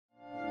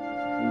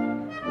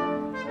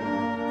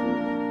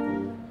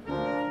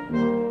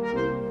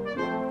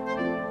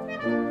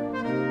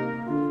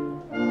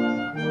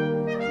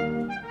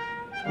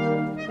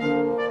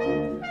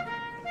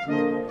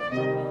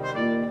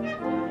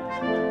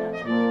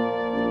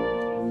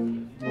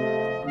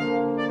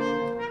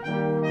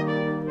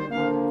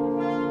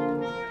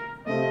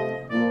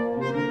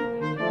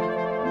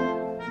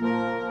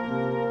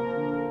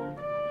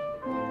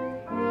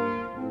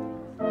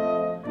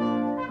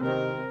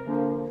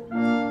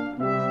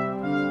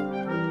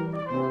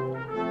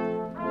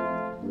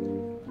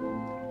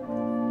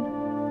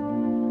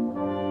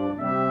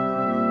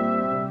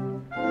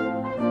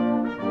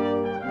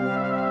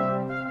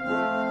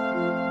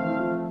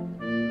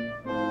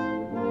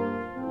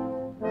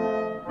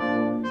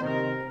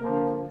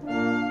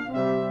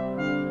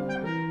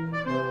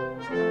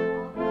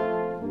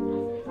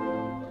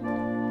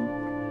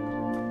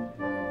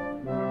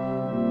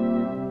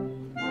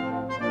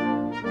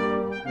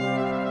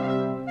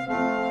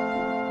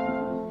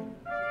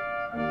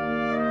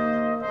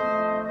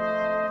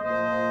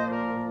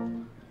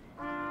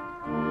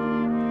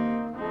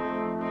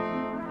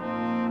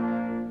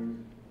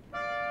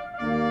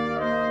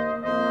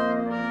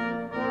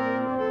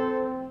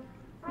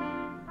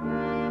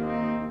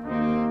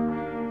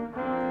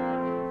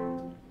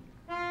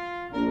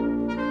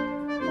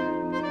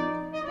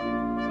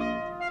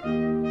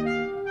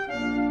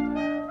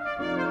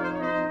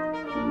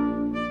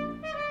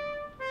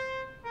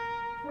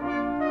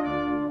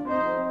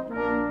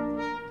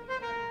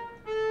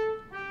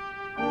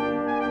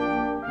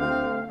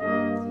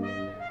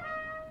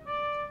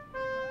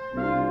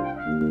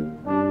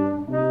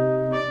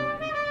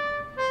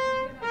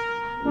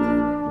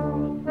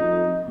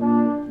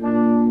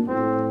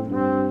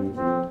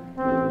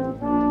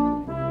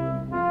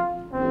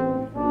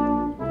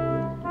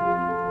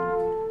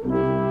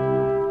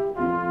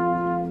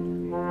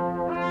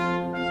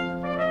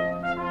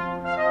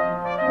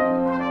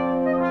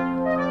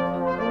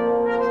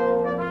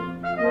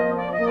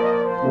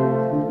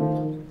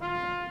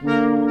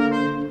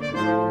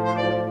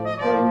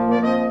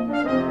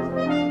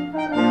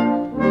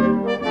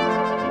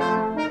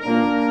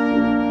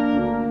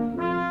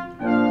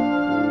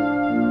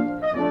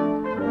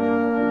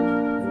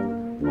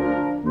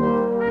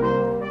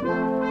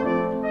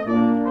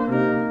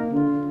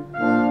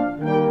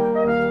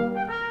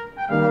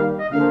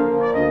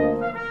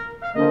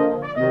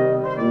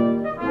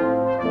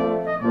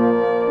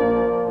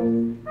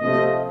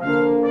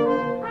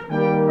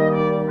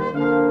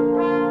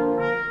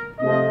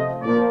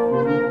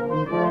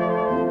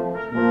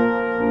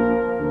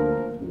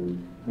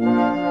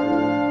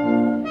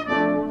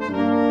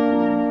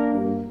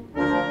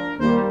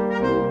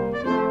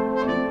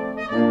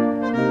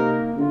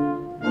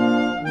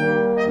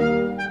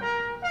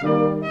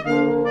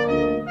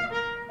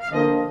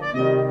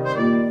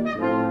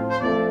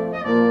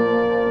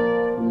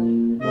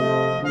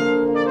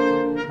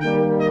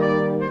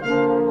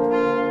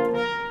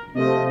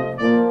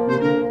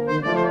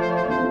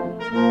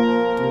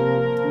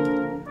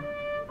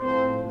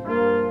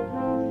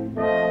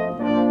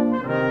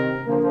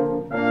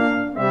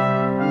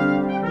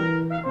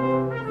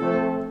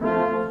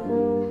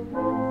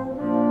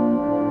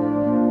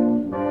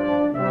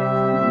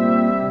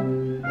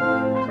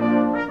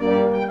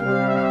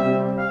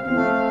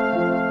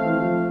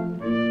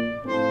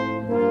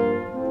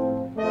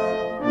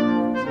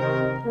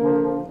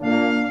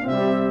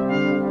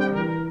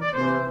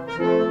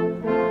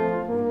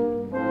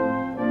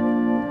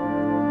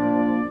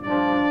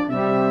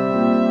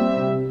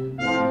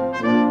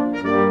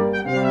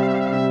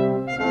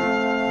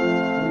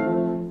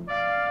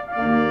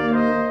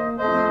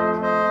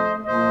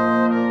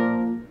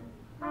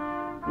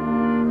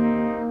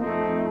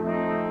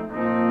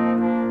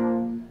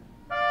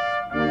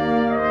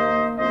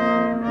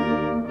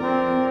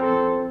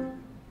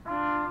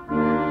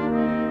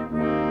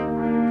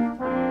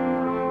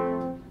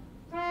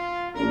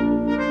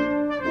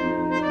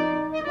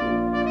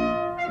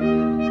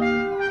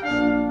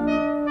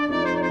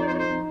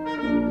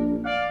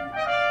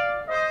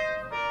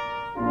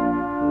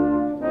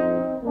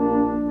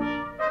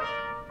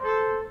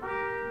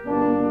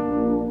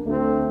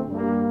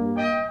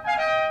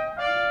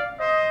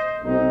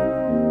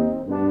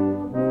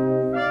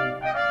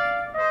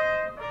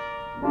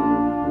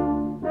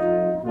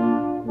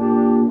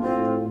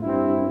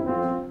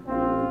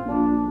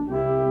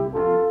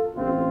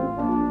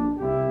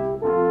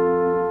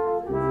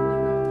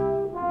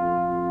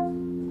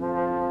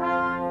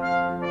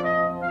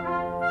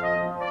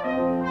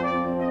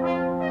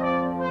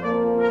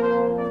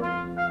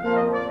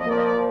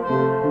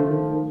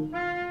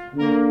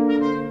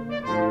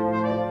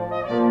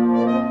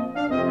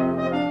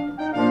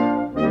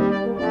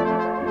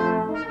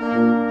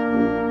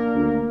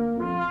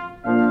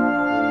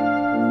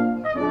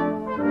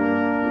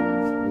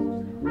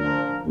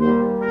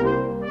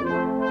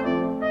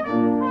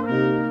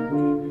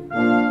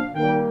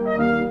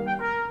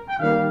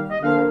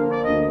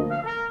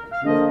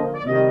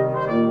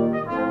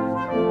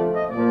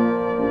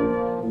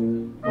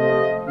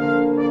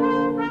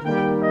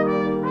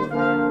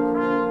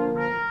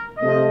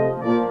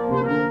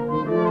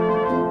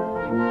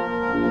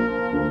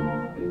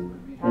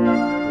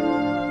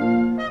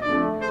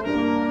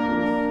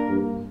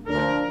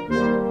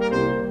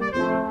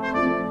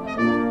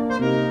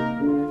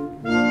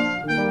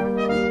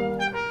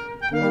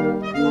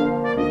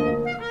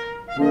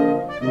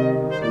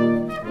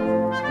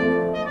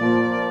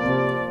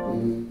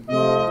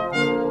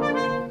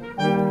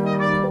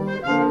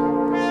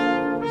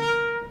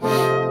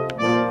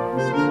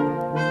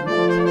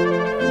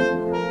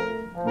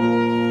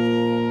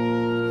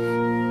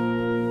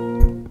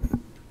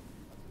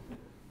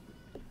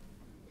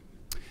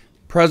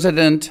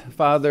President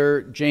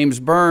Father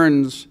James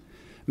Burns,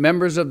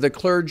 members of the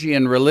clergy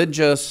and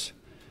religious,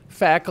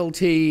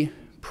 faculty,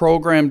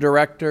 program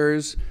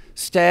directors,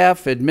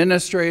 staff,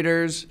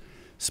 administrators,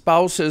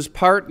 spouses,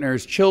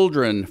 partners,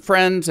 children,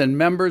 friends, and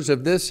members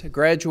of this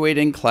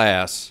graduating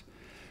class.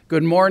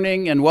 Good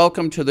morning and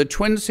welcome to the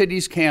Twin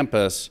Cities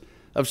campus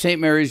of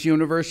St. Mary's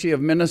University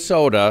of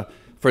Minnesota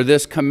for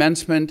this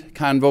commencement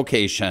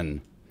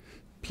convocation.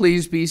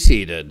 Please be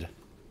seated.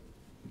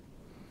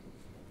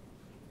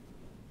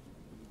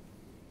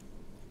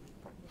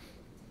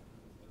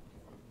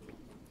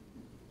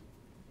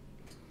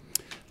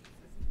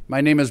 My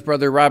name is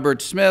Brother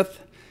Robert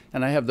Smith,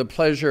 and I have the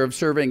pleasure of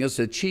serving as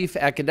the Chief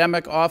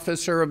Academic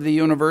Officer of the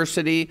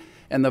university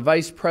and the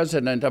Vice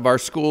President of our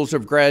Schools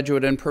of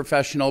Graduate and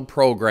Professional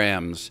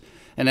Programs.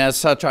 And as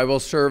such, I will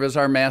serve as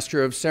our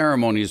Master of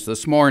Ceremonies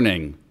this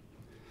morning.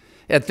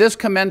 At this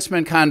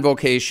commencement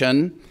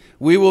convocation,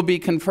 we will be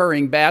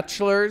conferring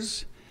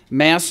bachelor's,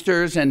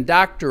 master's, and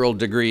doctoral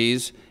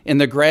degrees in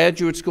the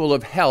Graduate School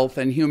of Health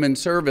and Human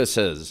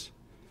Services.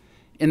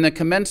 In the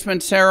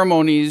commencement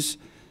ceremonies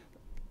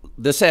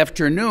this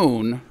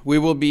afternoon, we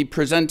will be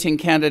presenting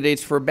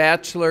candidates for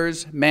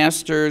bachelor's,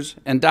 master's,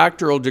 and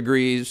doctoral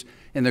degrees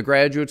in the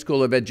Graduate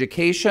School of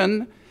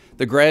Education,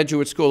 the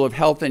Graduate School of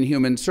Health and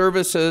Human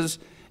Services,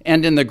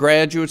 and in the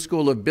Graduate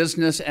School of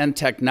Business and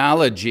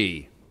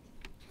Technology.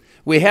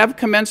 We have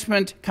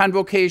commencement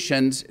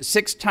convocations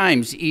 6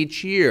 times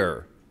each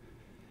year.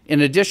 In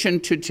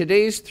addition to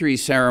today's 3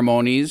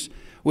 ceremonies,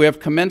 we have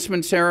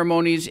commencement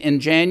ceremonies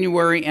in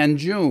January and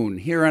June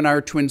here on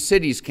our Twin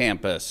Cities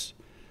campus.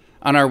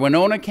 On our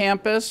Winona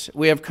campus,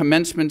 we have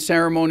commencement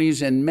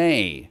ceremonies in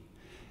May.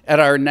 At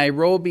our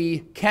Nairobi,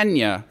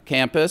 Kenya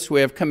campus,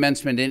 we have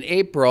commencement in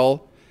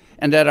April.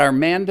 And at our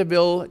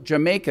Mandeville,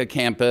 Jamaica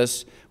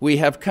campus, we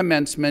have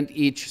commencement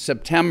each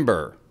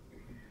September.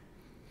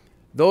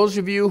 Those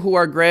of you who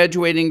are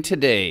graduating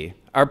today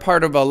are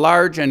part of a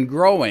large and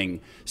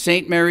growing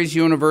St. Mary's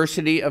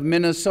University of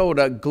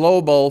Minnesota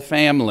global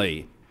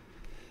family.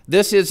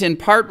 This is in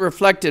part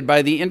reflected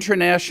by the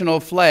international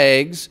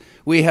flags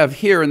we have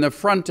here in the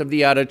front of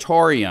the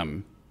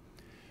auditorium.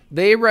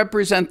 They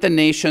represent the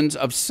nations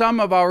of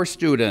some of our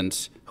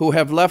students who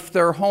have left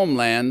their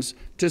homelands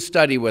to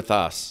study with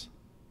us.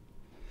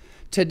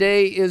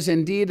 Today is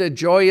indeed a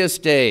joyous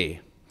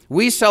day.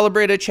 We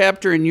celebrate a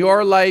chapter in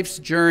your life's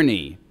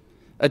journey,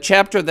 a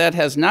chapter that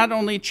has not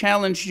only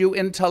challenged you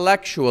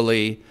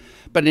intellectually,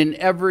 but in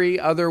every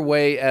other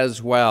way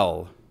as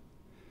well.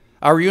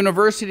 Our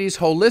university's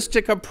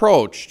holistic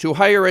approach to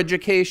higher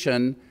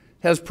education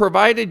has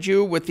provided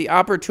you with the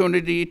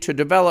opportunity to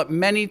develop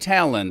many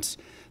talents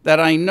that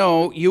I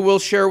know you will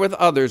share with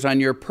others on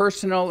your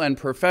personal and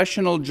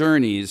professional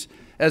journeys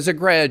as a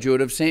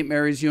graduate of St.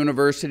 Mary's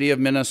University of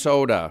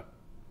Minnesota.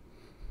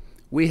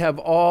 We have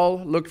all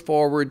looked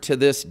forward to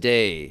this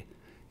day.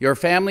 Your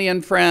family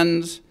and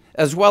friends,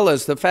 as well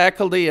as the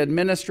faculty,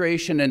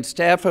 administration, and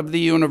staff of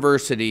the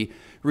university,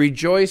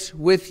 rejoice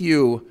with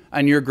you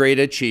on your great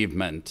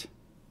achievement.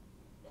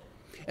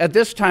 At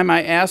this time,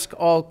 I ask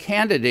all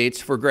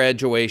candidates for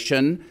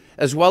graduation,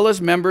 as well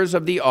as members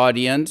of the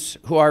audience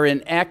who are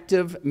in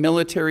active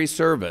military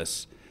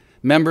service,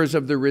 members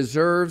of the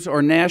Reserves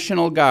or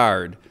National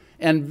Guard,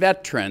 and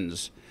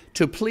veterans,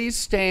 to please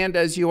stand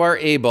as you are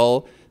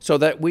able so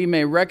that we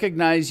may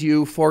recognize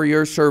you for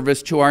your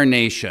service to our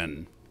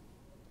nation.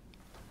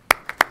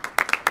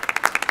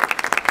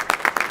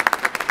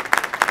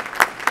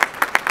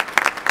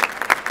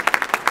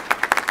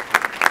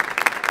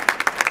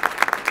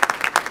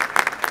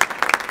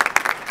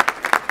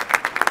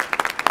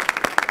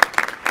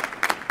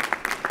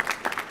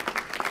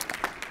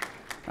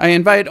 I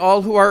invite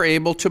all who are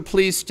able to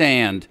please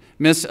stand.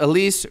 Miss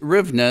Elise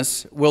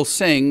Rivness will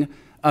sing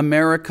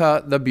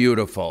America the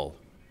Beautiful.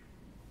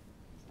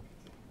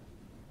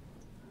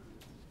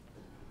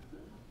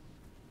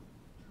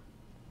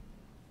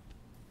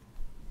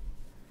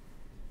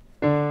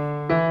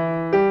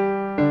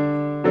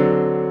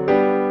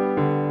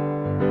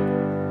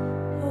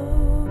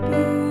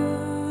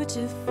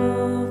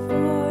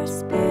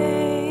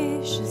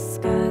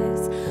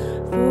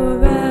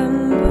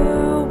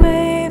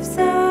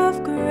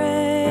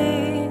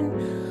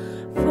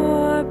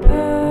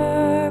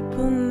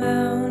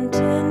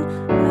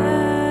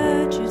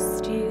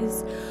 Majesties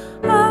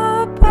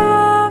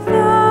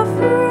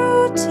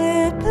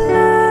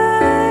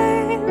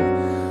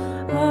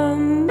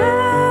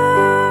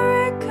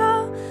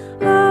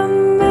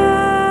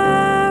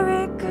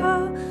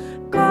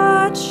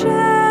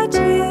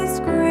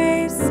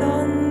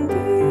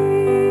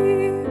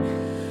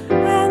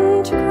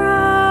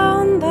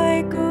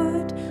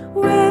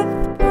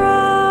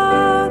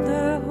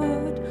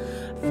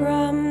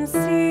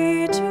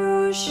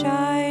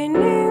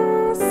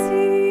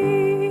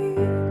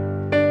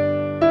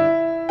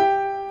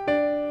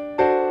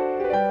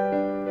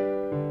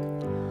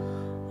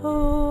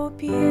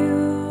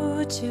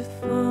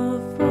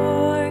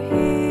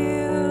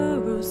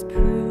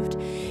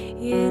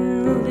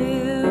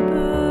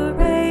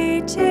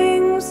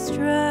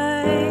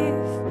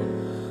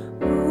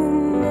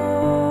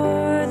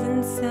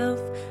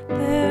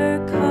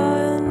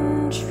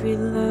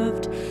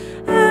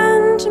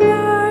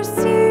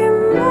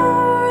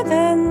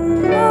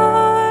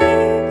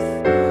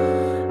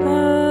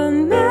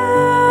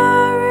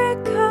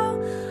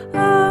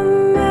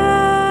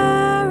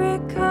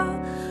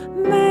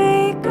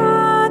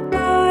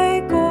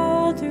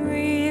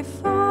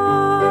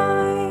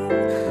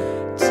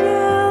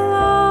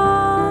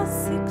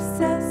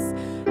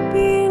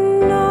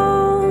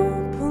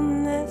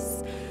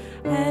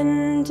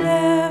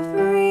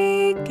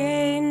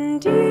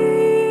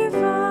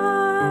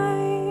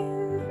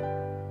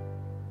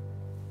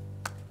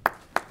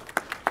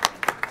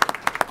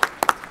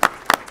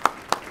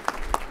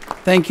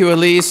Thank you,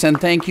 Elise, and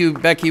thank you,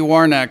 Becky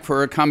Warnock,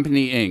 for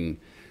accompanying.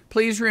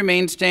 Please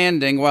remain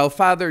standing while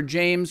Father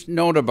James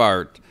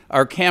Nodebart,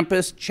 our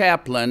campus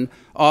chaplain,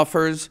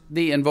 offers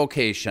the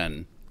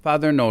invocation.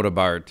 Father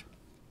Nodebart.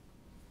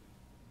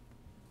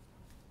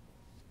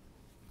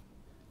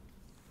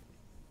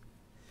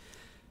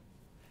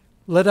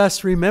 Let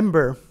us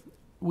remember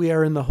we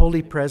are in the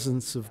holy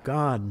presence of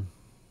God.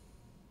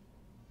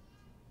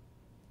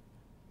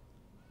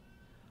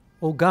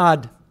 O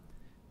God,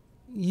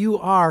 you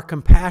are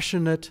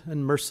compassionate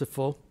and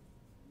merciful.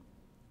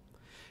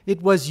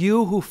 It was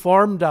you who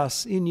formed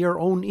us in your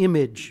own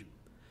image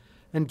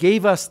and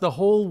gave us the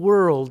whole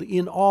world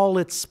in all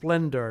its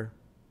splendor.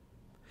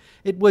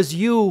 It was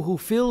you who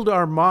filled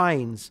our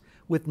minds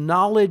with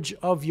knowledge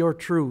of your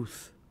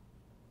truth.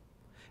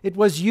 It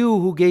was you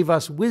who gave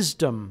us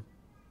wisdom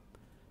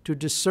to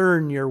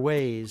discern your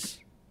ways.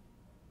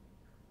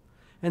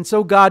 And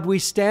so, God, we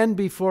stand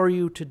before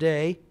you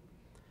today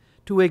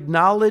to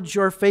acknowledge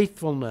your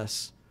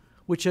faithfulness,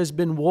 which has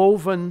been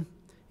woven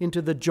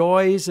into the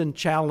joys and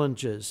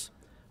challenges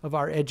of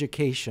our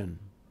education.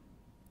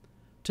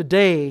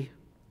 Today,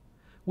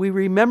 we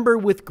remember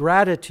with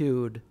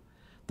gratitude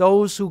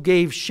those who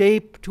gave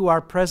shape to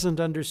our present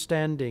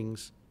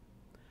understandings,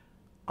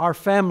 our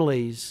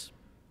families,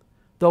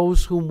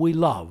 those whom we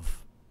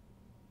love.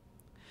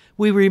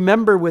 We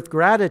remember with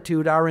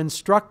gratitude our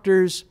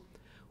instructors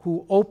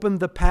who opened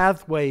the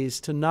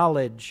pathways to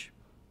knowledge,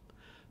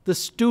 the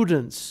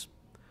students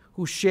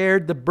who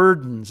shared the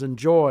burdens and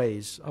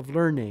joys of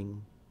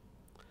learning,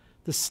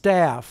 the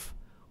staff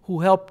who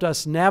helped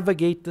us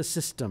navigate the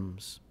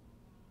systems.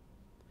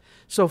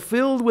 So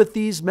filled with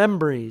these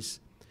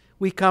memories,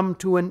 we come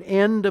to an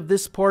end of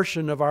this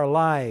portion of our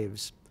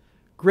lives,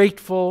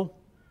 grateful,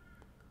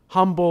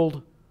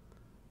 humbled,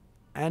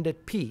 and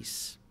at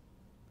peace.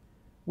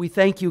 We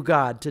thank you,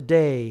 God,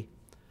 today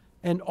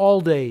and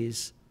all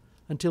days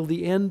until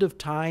the end of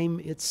time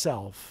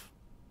itself.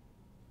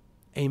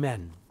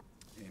 Amen.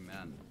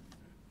 Amen.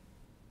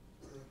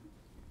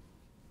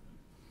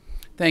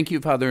 Thank you,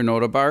 Father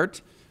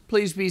Nodebart.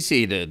 Please be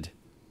seated.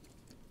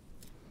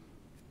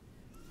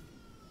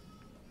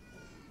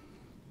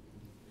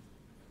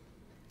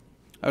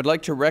 I would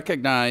like to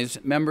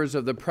recognize members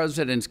of the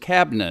President's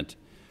Cabinet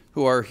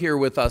who are here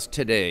with us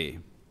today.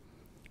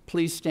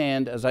 Please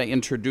stand as I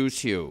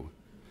introduce you.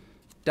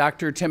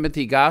 Dr.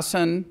 Timothy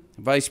Gosson,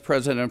 Vice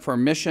President for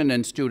Mission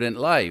and Student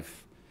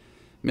Life.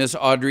 Ms.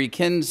 Audrey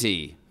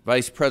Kinsey,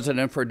 Vice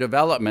President for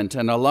Development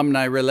and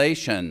Alumni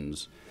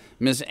Relations.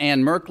 Ms.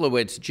 Ann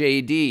Merklowitz,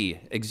 J.D.,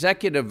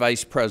 Executive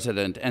Vice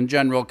President and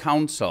General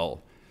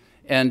Counsel.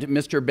 And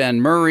Mr. Ben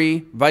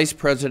Murray, Vice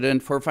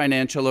President for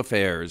Financial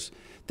Affairs.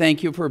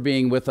 Thank you for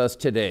being with us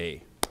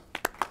today.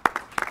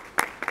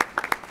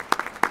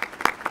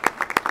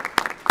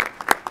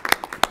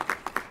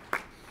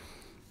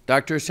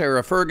 Dr.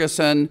 Sarah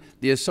Ferguson,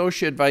 the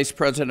Associate Vice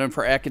President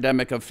for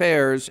Academic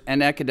Affairs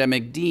and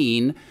Academic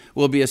Dean,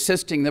 will be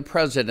assisting the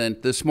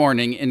President this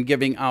morning in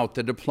giving out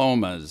the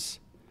diplomas.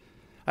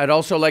 I'd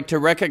also like to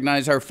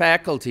recognize our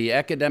faculty,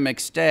 academic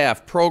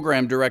staff,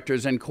 program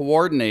directors, and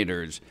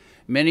coordinators,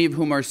 many of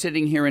whom are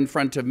sitting here in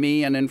front of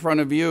me and in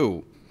front of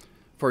you,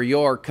 for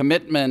your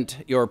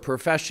commitment, your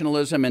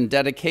professionalism, and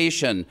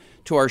dedication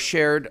to our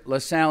shared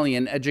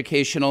LaSallian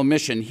educational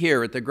mission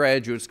here at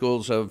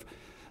the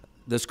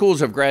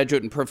Schools of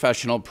Graduate and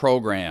Professional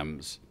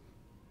Programs.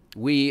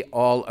 We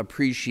all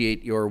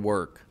appreciate your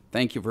work.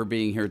 Thank you for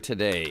being here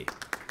today.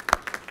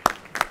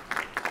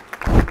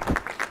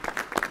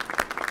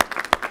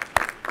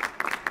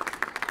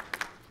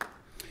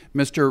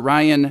 Mr.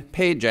 Ryan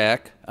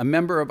Pajak, a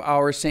member of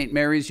our St.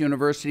 Mary's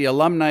University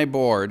Alumni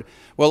Board,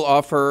 will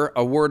offer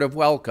a word of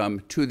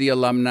welcome to the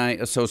Alumni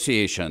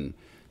Association.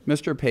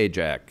 Mr.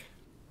 Pajak.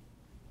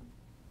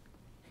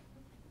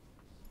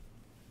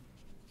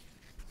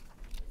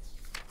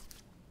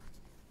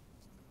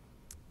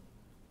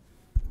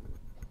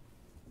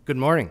 Good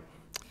morning,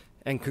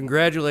 and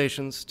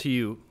congratulations to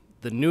you,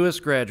 the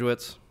newest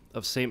graduates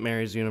of St.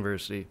 Mary's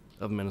University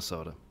of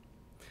Minnesota.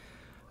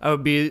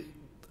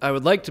 I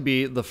would like to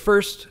be the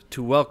first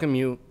to welcome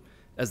you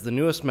as the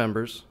newest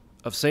members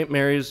of St.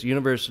 Mary's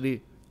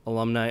University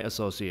Alumni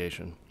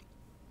Association.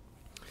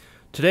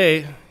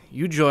 Today,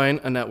 you join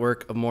a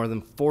network of more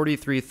than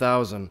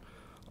 43,000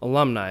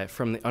 alumni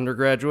from the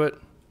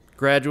undergraduate,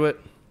 graduate,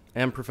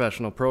 and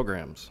professional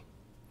programs.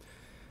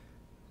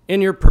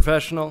 In your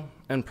professional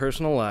and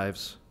personal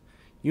lives,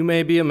 you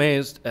may be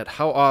amazed at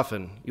how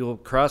often you will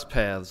cross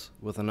paths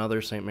with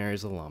another St.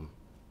 Mary's alum.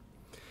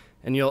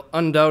 And you'll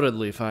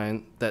undoubtedly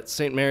find that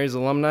St. Mary's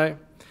alumni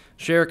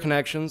share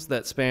connections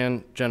that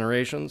span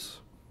generations,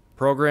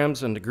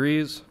 programs and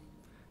degrees,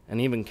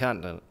 and even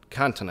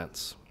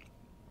continents.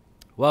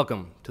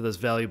 Welcome to this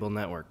valuable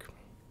network.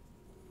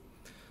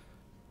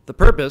 The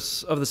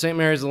purpose of the St.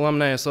 Mary's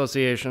Alumni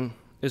Association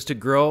is to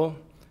grow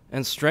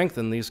and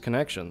strengthen these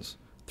connections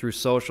through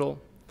social,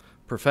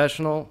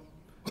 professional,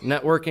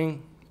 networking,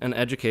 and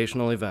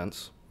educational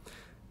events.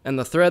 And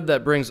the thread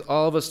that brings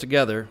all of us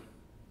together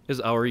is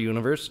our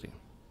university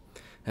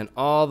and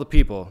all the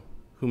people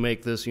who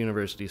make this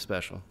university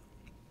special.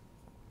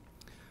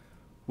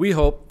 We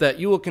hope that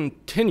you will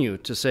continue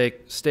to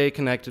stay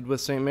connected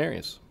with St.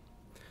 Mary's.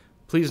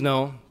 Please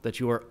know that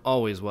you are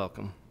always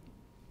welcome.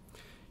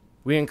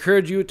 We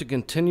encourage you to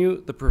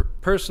continue the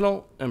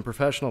personal and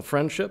professional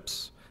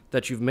friendships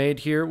that you've made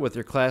here with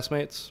your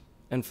classmates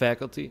and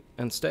faculty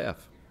and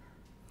staff.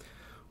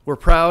 We're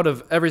proud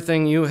of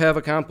everything you have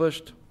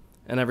accomplished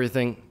and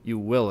everything you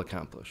will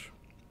accomplish.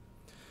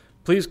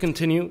 Please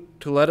continue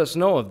to let us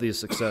know of these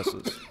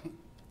successes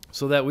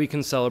so that we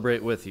can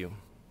celebrate with you.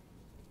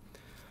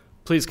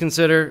 Please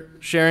consider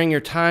sharing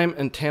your time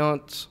and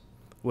talents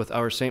with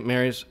our St.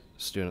 Mary's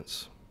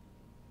students.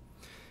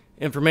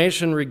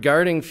 Information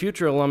regarding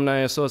future Alumni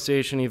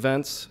Association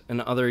events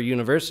and other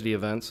university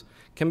events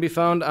can be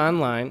found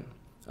online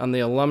on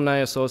the Alumni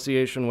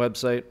Association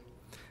website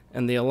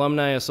and the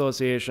Alumni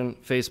Association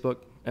Facebook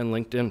and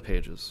LinkedIn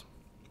pages.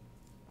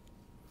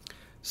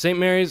 St.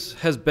 Mary's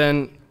has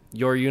been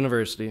your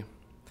university.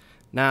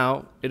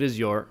 Now it is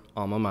your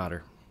alma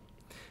mater,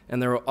 and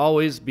there will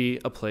always be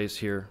a place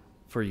here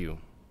for you.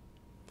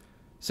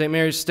 St.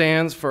 Mary's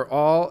stands for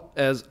all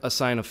as a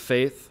sign of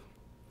faith,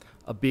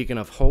 a beacon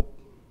of hope,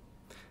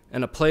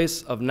 and a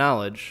place of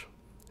knowledge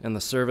and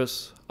the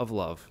service of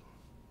love.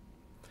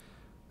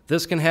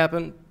 This can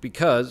happen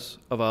because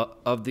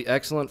of the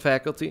excellent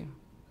faculty,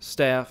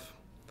 staff,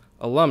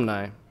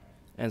 alumni,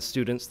 and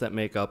students that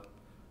make up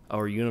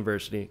our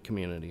university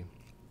community.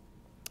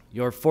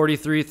 Your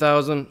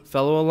 43,000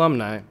 fellow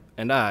alumni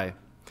and I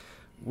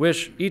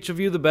wish each of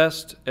you the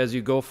best as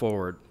you go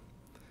forward.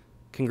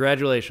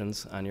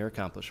 Congratulations on your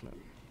accomplishment.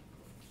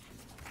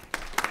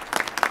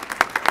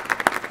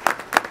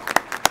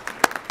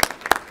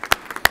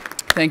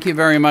 Thank you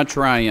very much,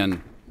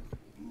 Ryan.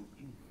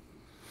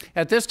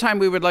 At this time,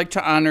 we would like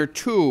to honor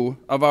two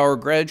of our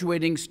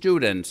graduating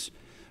students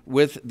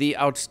with the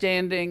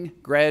Outstanding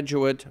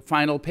Graduate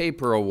Final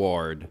Paper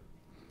Award.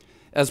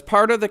 As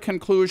part of the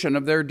conclusion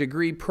of their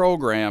degree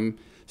program,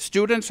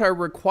 students are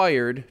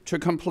required to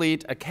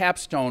complete a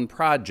capstone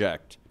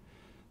project.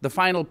 The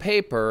final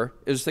paper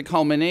is the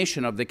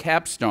culmination of the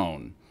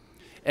capstone.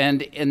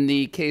 And in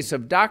the case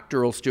of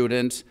doctoral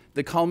students,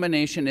 the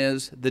culmination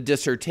is the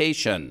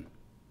dissertation.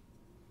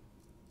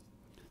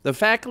 The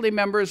faculty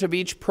members of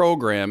each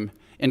program,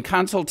 in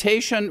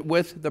consultation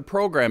with the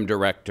program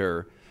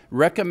director,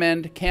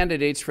 recommend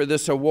candidates for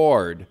this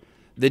award.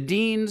 The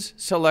deans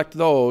select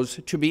those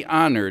to be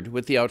honored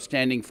with the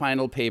Outstanding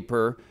Final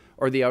Paper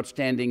or the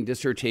Outstanding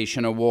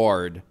Dissertation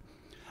Award.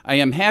 I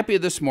am happy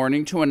this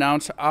morning to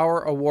announce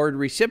our award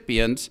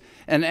recipients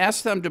and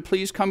ask them to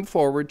please come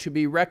forward to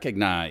be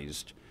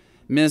recognized.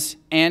 Ms.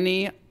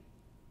 Annie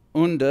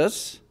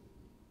Undus,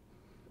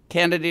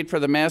 candidate for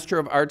the Master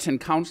of Arts in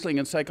Counseling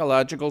and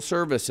Psychological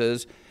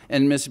Services,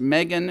 and Ms.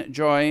 Megan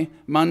Joy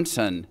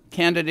Munson,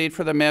 candidate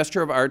for the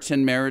Master of Arts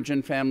in Marriage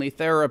and Family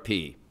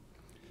Therapy.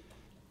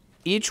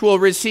 Each will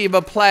receive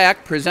a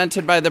plaque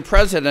presented by the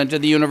president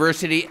of the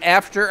university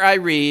after I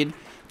read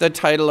the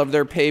title of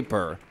their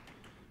paper.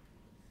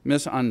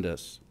 Ms.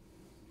 Undus.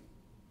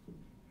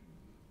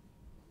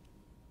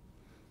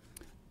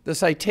 The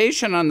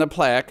citation on the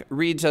plaque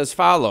reads as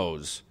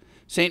follows: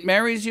 St.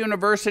 Mary's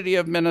University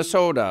of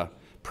Minnesota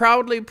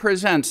proudly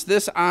presents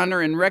this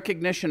honor in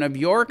recognition of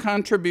your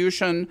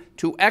contribution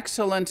to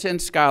excellence in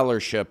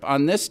scholarship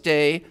on this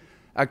day,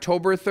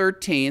 October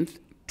 13th,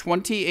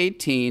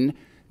 2018,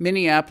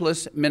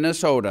 Minneapolis,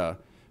 Minnesota.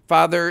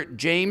 Father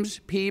James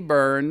P.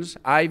 Burns,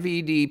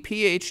 IVD,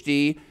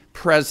 PhD,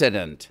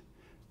 President.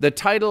 The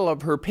title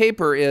of her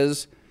paper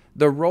is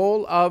The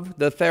Role of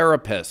the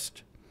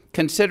Therapist,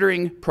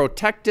 Considering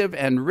Protective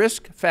and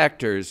Risk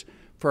Factors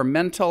for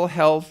Mental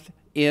Health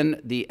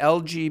in the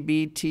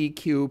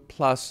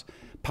LGBTQ+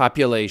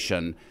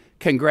 population.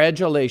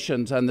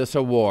 Congratulations on this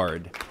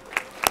award.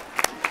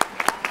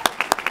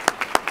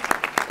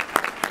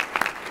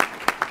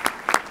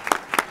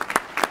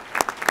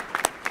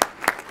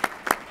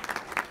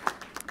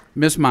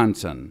 Ms.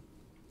 Monson.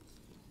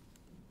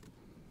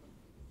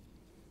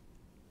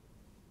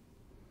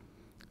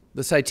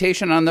 The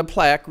citation on the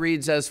plaque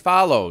reads as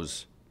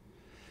follows: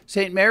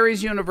 St.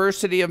 Mary's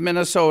University of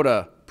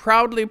Minnesota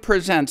proudly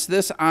presents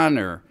this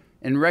honor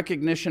in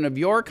recognition of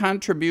your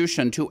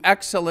contribution to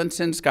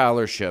excellence in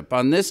scholarship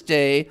on this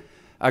day,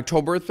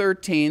 October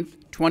 13th,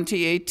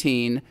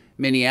 2018,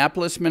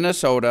 Minneapolis,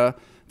 Minnesota.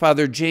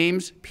 Father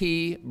James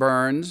P.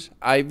 Burns,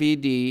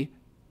 IVD,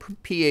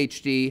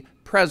 PhD,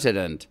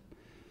 President.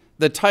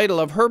 The title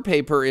of her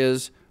paper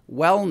is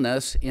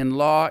Wellness in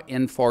Law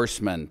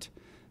Enforcement: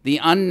 The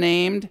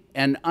Unnamed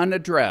and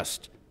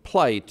Unaddressed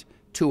Plight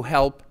to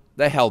Help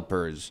the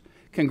Helpers.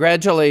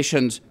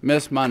 Congratulations,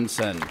 Ms.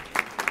 Munson.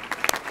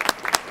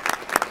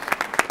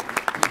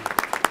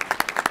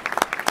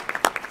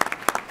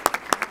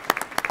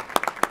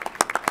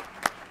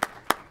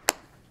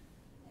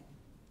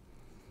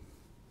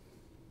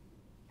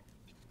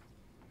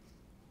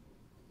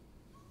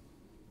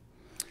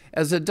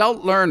 As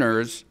adult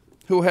learners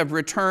who have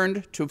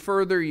returned to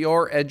further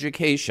your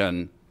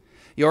education,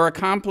 your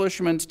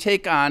accomplishments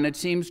take on, it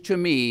seems to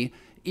me,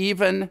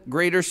 even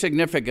greater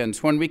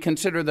significance when we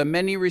consider the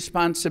many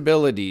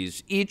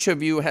responsibilities each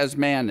of you has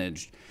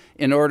managed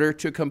in order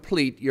to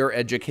complete your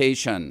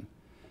education.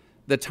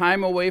 The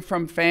time away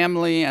from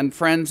family and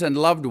friends and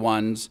loved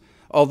ones,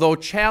 although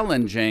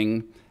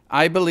challenging,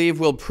 I believe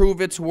will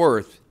prove its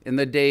worth in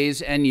the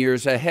days and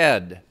years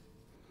ahead.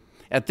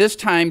 At this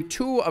time,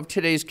 two of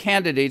today's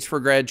candidates for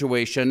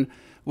graduation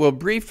will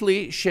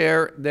briefly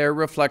share their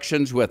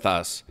reflections with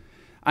us.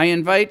 I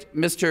invite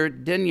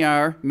Mr.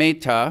 Dinyar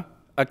Mehta,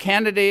 a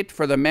candidate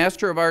for the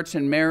Master of Arts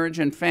in Marriage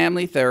and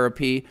Family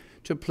Therapy,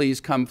 to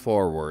please come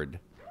forward.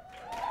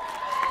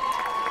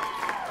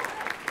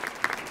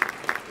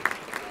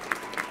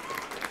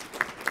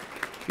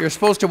 You're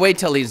supposed to wait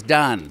till he's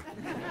done.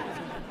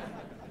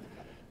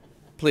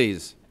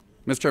 Please,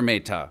 Mr.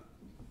 Mehta.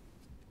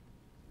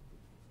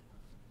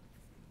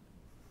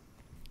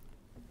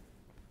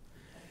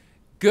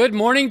 Good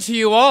morning to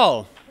you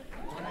all.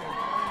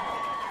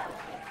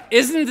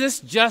 Isn't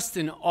this just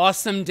an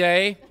awesome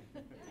day?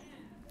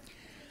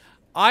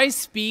 I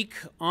speak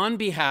on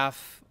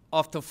behalf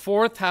of the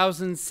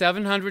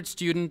 4,700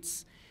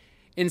 students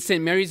in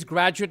St. Mary's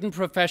graduate and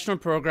professional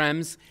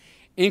programs,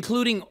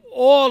 including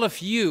all of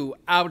you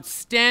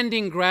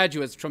outstanding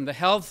graduates from the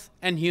Health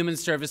and Human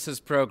Services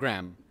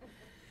program.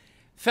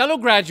 Fellow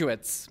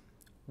graduates,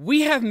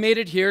 we have made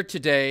it here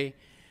today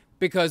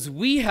because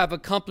we have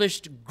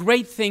accomplished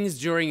great things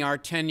during our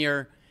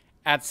tenure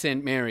at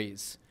St.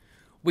 Mary's.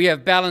 We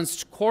have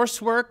balanced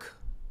coursework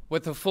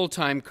with a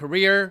full-time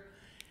career,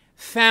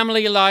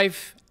 family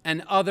life,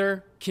 and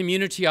other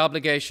community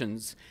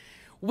obligations.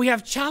 We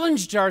have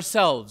challenged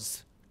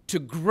ourselves to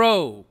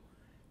grow,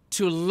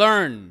 to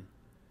learn,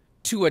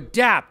 to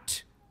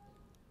adapt,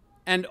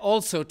 and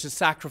also to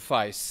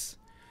sacrifice.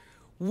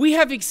 We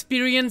have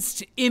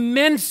experienced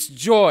immense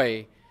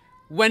joy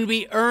when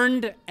we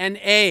earned an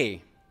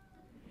A,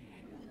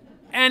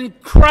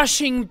 and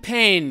crushing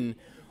pain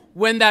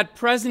when that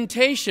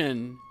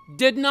presentation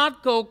did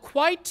not go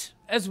quite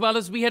as well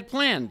as we had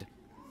planned.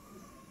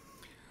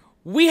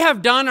 We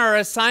have done our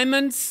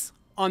assignments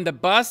on the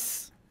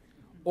bus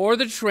or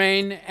the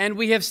train, and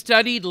we have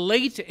studied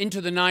late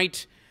into the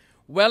night,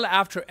 well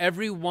after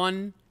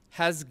everyone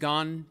has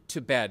gone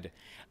to bed.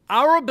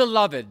 Our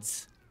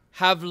beloveds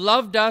have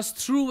loved us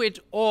through it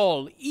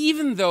all,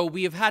 even though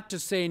we have had to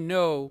say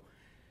no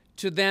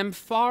to them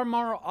far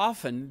more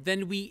often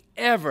than we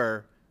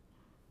ever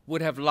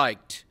would have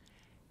liked.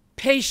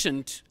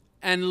 Patient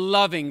and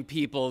loving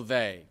people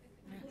they.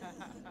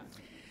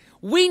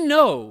 We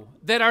know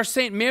that our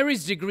St.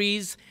 Mary's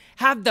degrees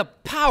have the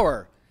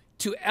power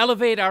to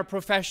elevate our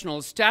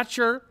professional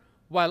stature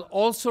while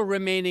also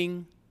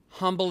remaining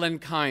humble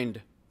and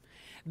kind.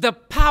 The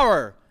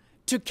power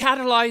to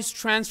catalyze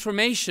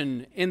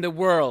transformation in the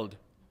world,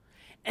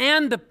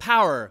 and the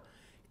power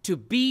to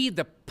be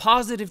the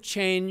positive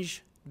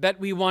change that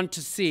we want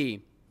to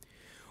see.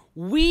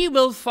 We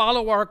will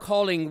follow our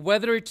calling,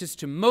 whether it is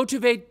to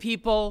motivate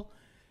people,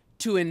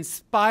 to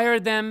inspire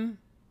them,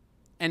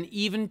 and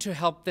even to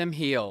help them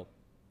heal.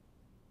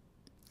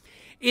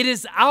 It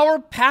is our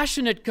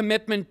passionate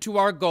commitment to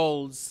our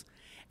goals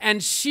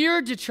and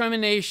sheer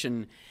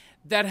determination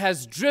that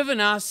has driven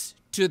us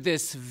to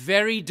this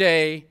very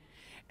day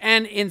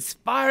and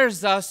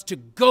inspires us to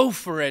go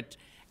for it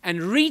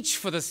and reach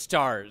for the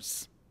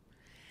stars.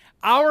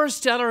 Our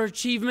stellar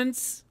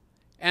achievements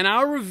and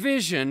our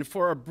vision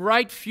for a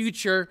bright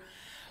future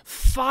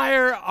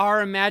fire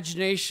our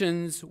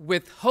imaginations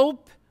with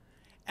hope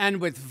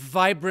and with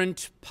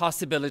vibrant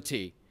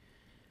possibility.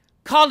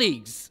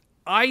 Colleagues,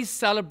 I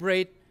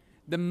celebrate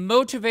the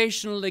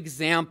motivational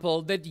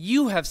example that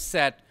you have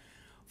set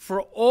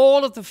for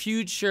all of the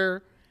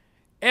future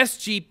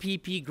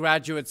SGPP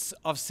graduates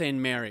of St.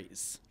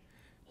 Mary's.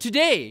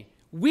 Today,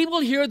 we will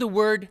hear the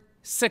word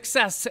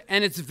success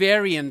and its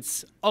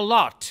variants a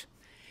lot.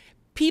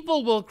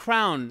 People will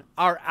crown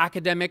our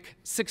academic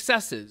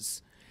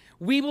successes.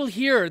 We will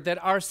hear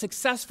that our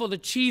successful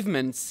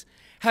achievements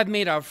have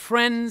made our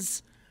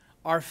friends,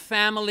 our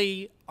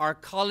family, our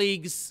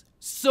colleagues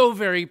so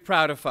very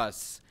proud of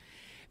us.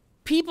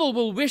 People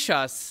will wish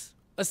us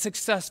a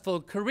successful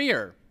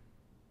career.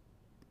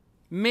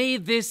 May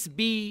this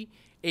be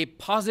a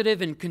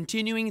positive and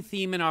continuing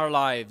theme in our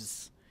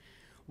lives,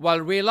 while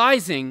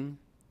realizing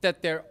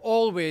that there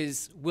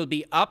always will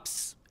be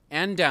ups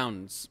and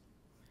downs.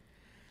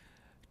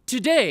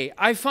 Today,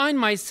 I find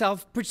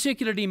myself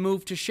particularly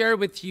moved to share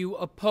with you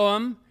a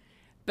poem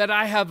that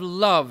I have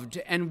loved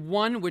and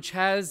one which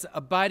has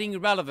abiding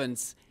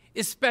relevance,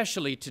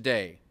 especially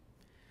today.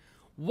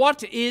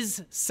 What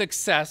is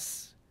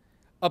Success?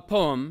 A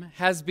poem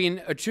has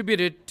been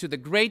attributed to the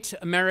great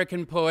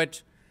American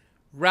poet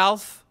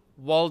Ralph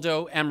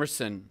Waldo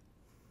Emerson.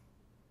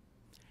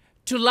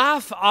 To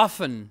laugh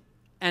often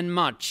and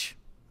much,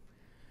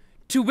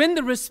 to win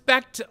the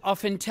respect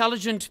of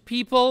intelligent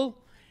people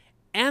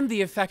and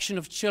the affection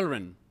of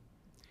children,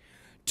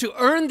 to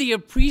earn the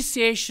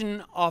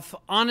appreciation of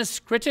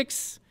honest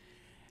critics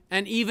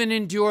and even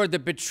endure the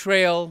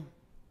betrayal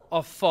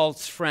of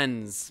false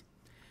friends,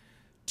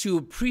 to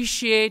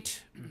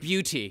appreciate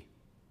beauty,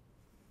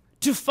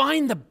 to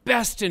find the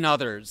best in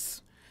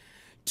others,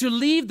 to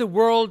leave the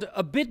world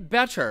a bit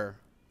better,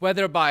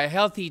 whether by a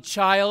healthy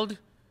child,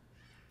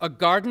 a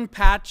garden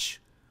patch,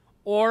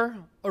 or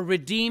a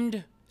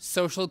redeemed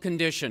social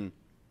condition.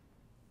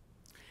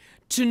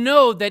 To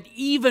know that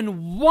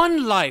even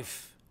one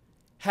life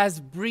has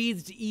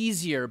breathed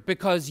easier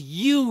because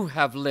you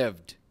have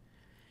lived.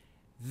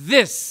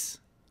 This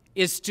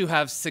is to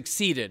have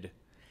succeeded.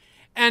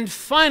 And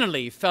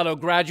finally, fellow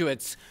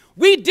graduates,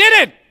 we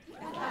did it!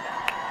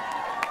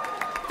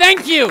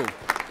 Thank you. Very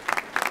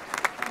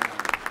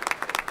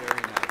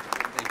nice.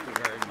 Thank you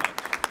very much.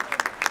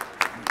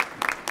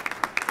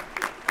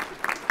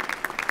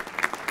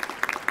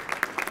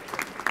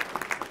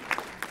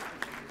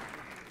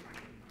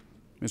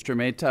 Mr.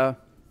 Mehta,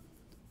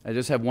 I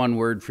just have one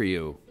word for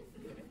you.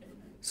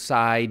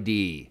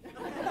 Psi-D.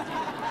 For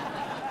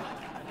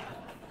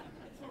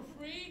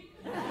free?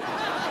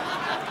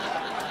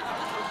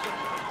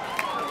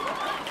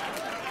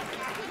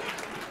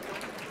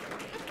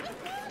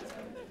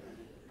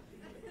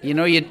 You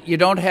know, you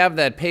don't have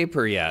that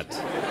paper yet.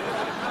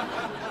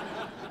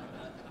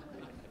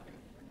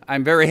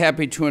 I'm very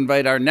happy to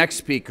invite our next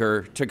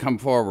speaker to come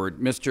forward,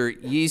 Mr.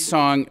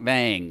 Yi-Song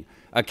Wang,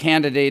 a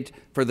candidate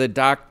for the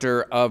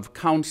Doctor of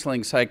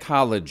Counseling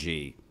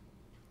Psychology.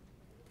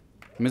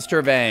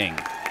 Mr. Wang.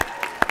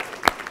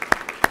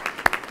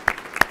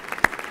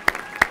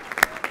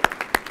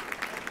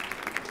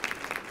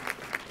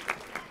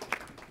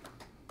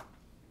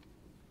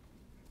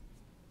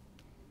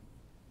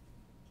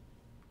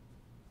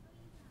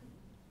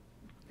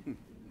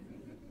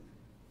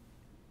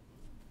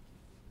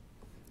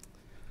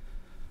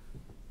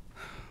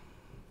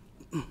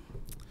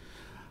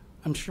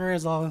 I'm sure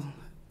as all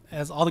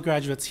the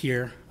graduates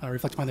here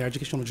reflect upon their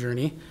educational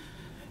journey,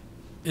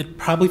 it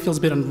probably feels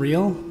a bit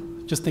unreal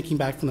just thinking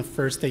back from the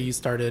first day you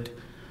started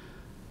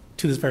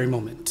to this very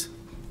moment.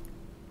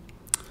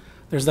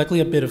 There's likely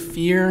a bit of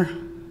fear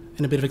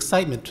and a bit of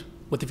excitement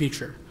with the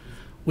future,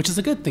 which is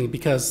a good thing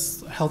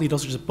because a healthy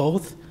dosage of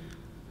both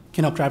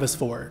can help drive us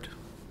forward.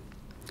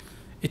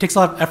 It takes a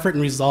lot of effort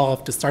and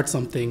resolve to start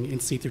something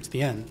and see through to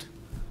the end.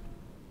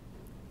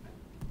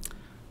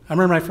 I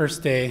remember my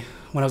first day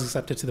when I was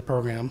accepted to the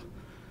program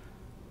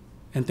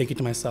and thinking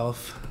to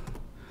myself,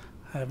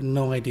 I have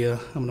no idea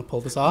I'm gonna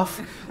pull this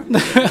off.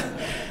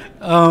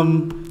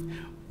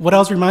 What I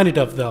was reminded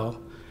of though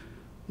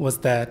was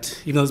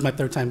that, even though it was my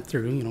third time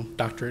through,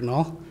 doctorate and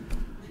all,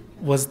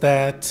 was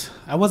that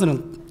I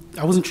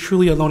wasn't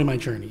truly alone in my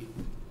journey.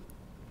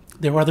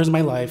 There were others in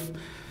my life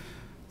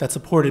that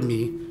supported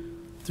me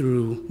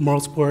through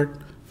moral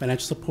support,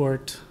 financial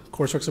support,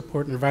 coursework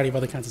support, and a variety of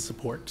other kinds of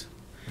support.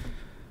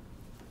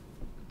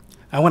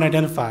 I want to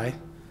identify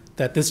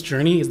that this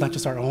journey is not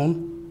just our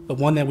own, but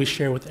one that we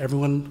share with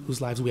everyone whose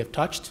lives we have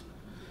touched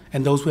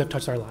and those who have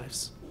touched our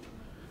lives,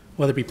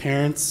 whether it be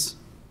parents,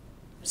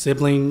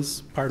 siblings,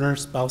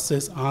 partners,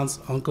 spouses, aunts,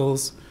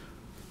 uncles,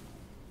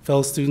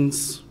 fellow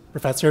students,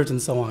 professors,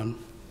 and so on.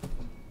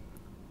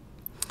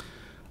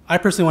 I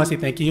personally want to say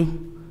thank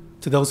you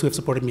to those who have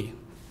supported me,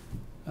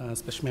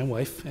 especially my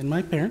wife and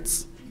my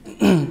parents.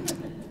 I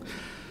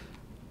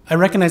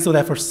recognize, though,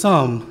 that for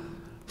some,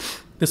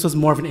 this was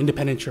more of an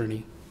independent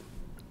journey.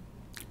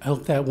 I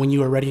hope that when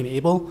you are ready and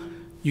able,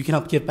 you can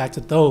help give back to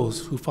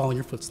those who follow in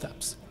your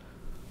footsteps.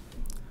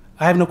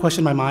 I have no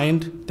question in my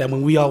mind that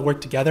when we all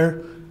work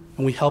together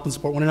and we help and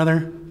support one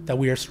another, that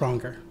we are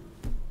stronger.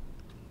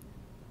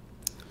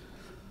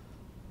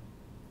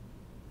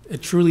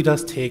 It truly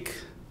does take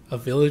a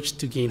village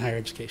to gain higher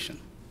education.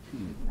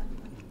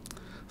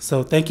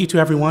 So thank you to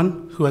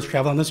everyone who has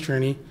traveled on this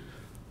journey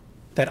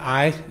that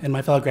I and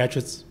my fellow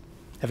graduates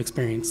have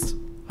experienced.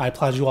 I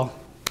applaud you all.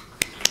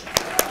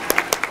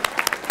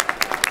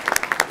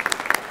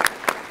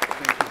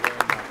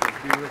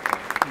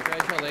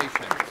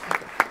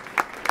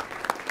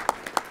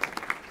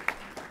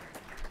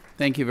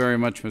 Thank you very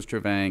much,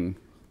 Mr. Wang.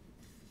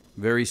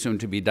 Very soon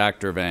to be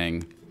Dr.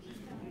 Wang.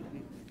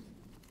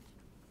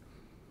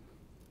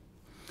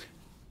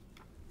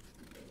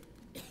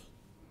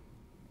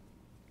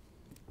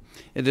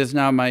 It is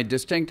now my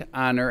distinct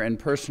honor and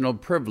personal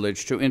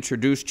privilege to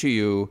introduce to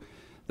you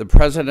the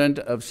President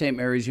of St.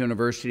 Mary's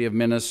University of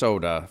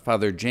Minnesota,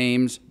 Father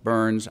James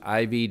Burns,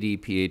 IVD,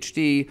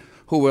 PhD,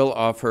 who will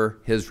offer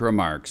his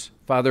remarks.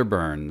 Father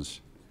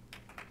Burns.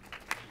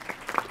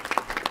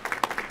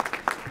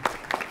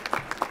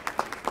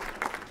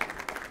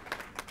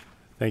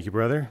 Thank you,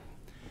 brother.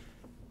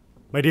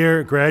 My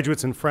dear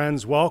graduates and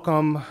friends,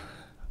 welcome,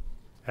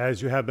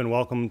 as you have been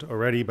welcomed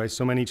already by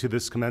so many, to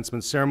this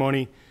commencement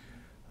ceremony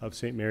of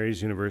St.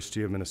 Mary's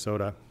University of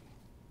Minnesota.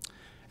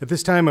 At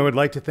this time, I would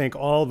like to thank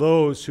all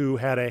those who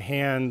had a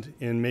hand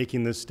in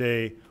making this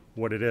day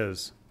what it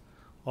is,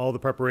 all the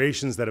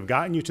preparations that have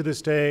gotten you to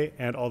this day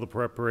and all the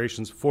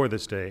preparations for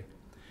this day.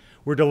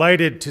 We're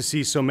delighted to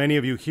see so many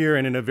of you here,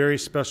 and in a very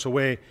special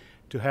way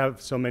to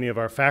have so many of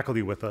our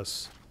faculty with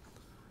us.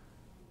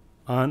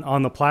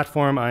 On the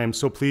platform, I am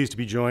so pleased to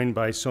be joined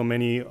by so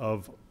many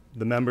of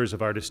the members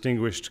of our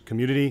distinguished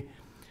community,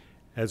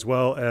 as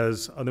well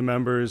as other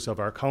members of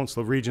our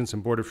Council of Regents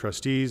and Board of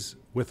Trustees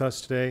with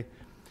us today,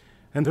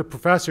 and the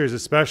professors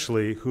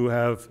especially who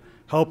have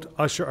helped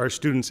usher our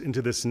students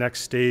into this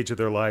next stage of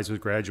their lives as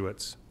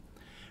graduates.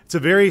 It's a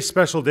very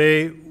special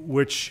day,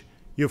 which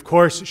you, of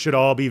course, should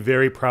all be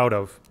very proud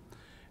of.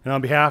 And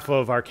on behalf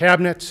of our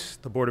cabinet,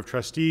 the Board of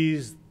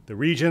Trustees, the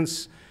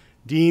regents,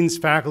 deans,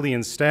 faculty,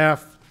 and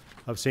staff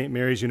of St.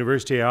 Mary's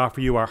University, I offer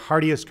you our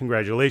heartiest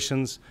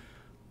congratulations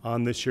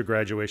on this your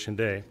graduation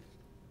day.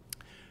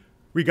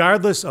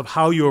 Regardless of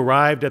how you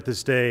arrived at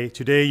this day,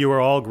 today you are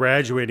all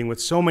graduating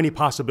with so many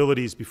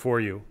possibilities before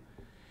you.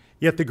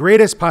 Yet the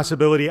greatest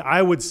possibility,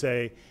 I would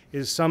say,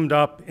 is summed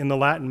up in the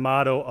Latin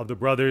motto of the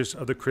Brothers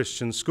of the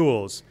Christian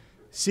Schools,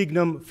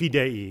 Signum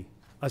Fidei,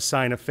 a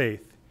sign of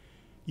faith.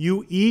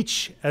 You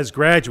each, as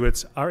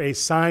graduates, are a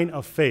sign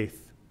of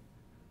faith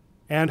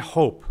and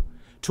hope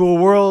to a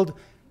world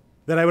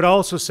that I would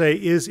also say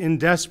is in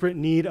desperate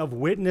need of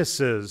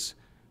witnesses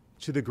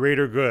to the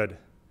greater good,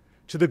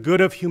 to the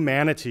good of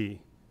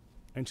humanity,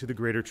 and to the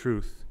greater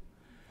truth.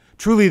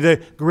 Truly,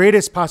 the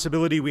greatest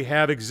possibility we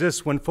have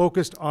exists when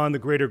focused on the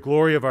greater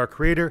glory of our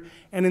Creator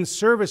and in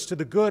service to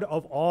the good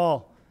of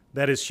all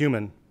that is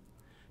human.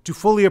 To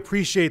fully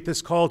appreciate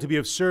this call to be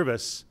of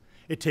service,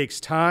 it takes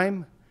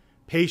time,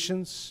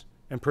 patience,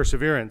 and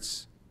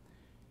perseverance.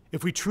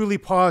 If we truly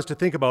pause to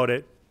think about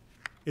it,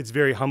 it's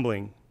very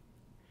humbling.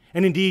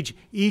 And indeed,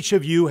 each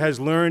of you has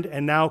learned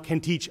and now can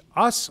teach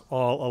us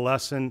all a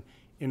lesson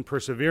in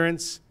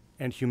perseverance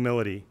and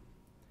humility.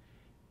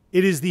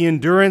 It is the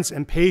endurance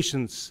and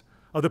patience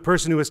of the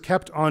person who has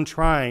kept on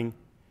trying,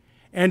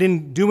 and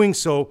in doing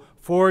so,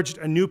 forged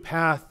a new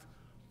path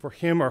for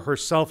him or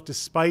herself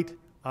despite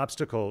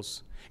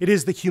obstacles. It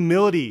is the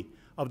humility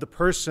of the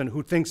person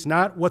who thinks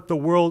not what the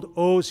world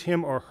owes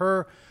him or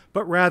her,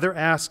 but rather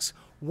asks,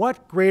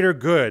 what greater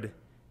good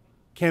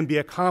can be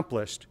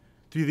accomplished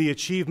through the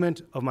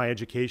achievement of my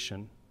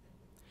education?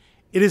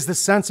 It is the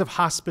sense of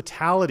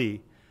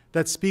hospitality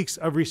that speaks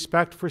of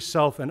respect for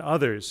self and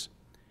others,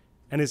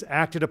 and is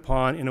acted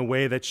upon in a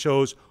way that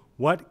shows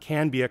what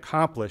can be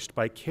accomplished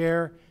by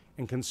care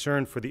and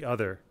concern for the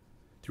other,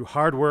 through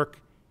hard work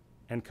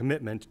and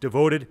commitment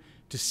devoted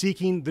to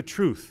seeking the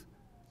truth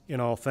in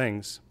all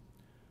things.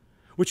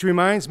 Which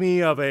reminds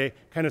me of a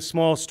kind of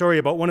small story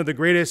about one of the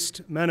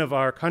greatest men of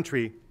our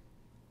country.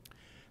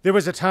 There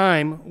was a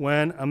time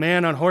when a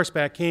man on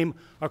horseback came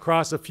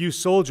across a few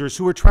soldiers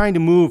who were trying to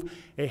move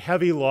a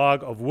heavy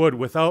log of wood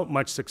without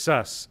much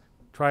success,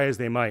 try as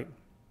they might.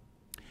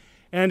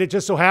 And it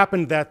just so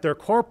happened that their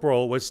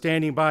corporal was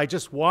standing by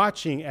just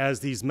watching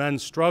as these men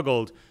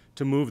struggled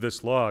to move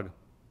this log.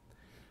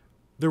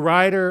 The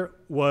rider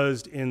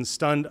was in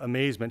stunned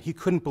amazement. He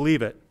couldn't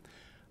believe it.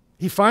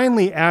 He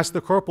finally asked the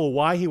corporal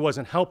why he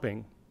wasn't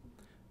helping.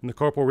 And the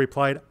corporal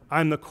replied,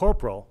 "I'm the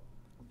corporal.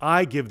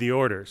 I give the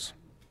orders."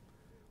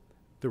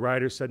 The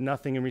rider said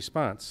nothing in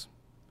response.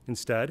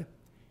 Instead,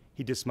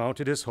 he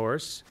dismounted his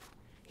horse.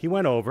 He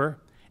went over,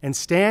 and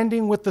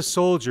standing with the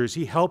soldiers,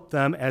 he helped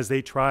them as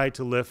they tried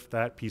to lift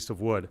that piece of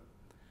wood.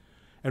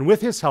 And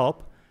with his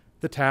help,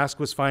 the task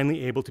was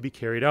finally able to be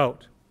carried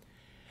out.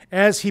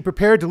 As he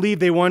prepared to leave,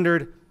 they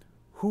wondered,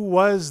 who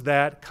was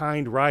that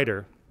kind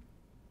rider?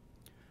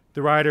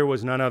 The rider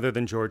was none other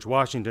than George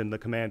Washington, the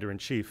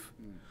commander-in-chief,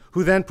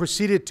 who then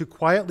proceeded to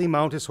quietly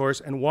mount his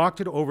horse and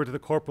walked it over to the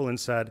corporal and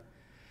said,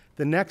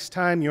 "The next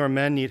time your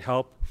men need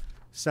help,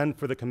 send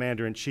for the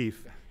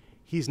commander-in-chief.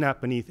 He's not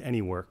beneath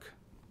any work."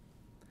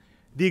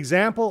 The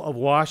example of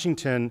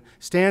Washington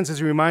stands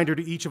as a reminder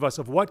to each of us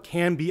of what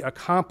can be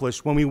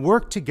accomplished when we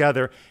work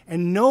together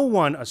and no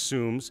one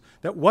assumes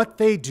that what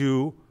they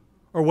do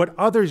or what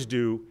others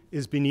do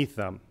is beneath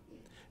them.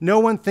 No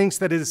one thinks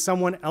that it is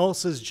someone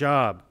else's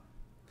job.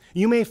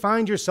 You may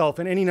find yourself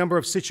in any number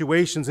of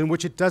situations in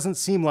which it doesn't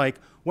seem like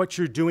what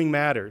you're doing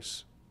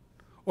matters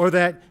or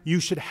that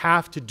you should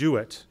have to do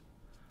it.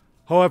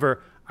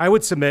 However, I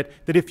would submit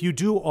that if you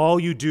do all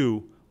you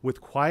do with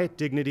quiet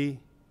dignity,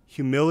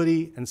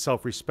 humility, and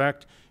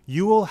self-respect,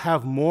 you will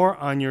have more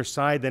on your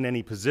side than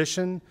any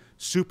position,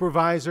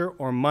 supervisor,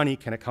 or money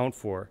can account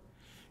for.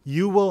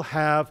 You will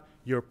have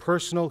your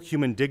personal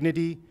human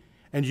dignity,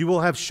 and you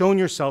will have shown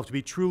yourself to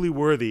be truly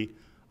worthy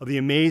of the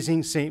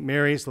amazing St.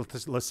 Mary's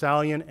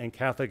Lasallian and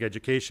Catholic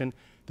education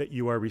that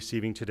you are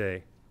receiving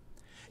today.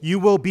 You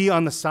will be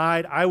on the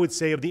side, I would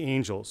say, of the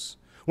angels.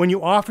 When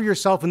you offer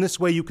yourself in this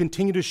way, you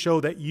continue to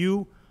show that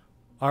you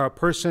are a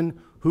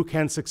person who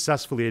can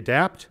successfully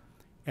adapt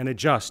and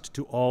adjust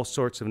to all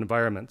sorts of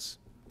environments.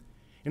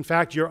 In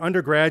fact, your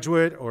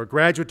undergraduate or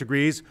graduate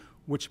degrees,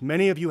 which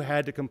many of you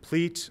had to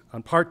complete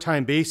on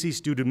part-time basis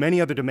due to many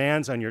other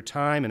demands on your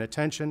time and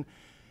attention,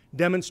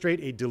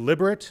 demonstrate a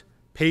deliberate,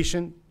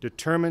 patient,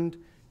 determined,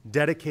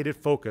 dedicated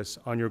focus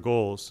on your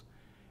goals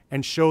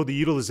and show the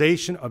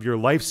utilization of your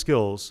life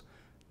skills,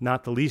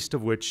 not the least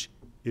of which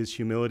is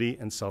humility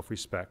and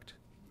self-respect.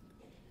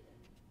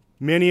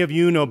 Many of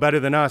you know better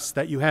than us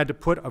that you had to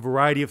put a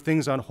variety of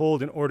things on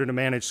hold in order to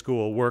manage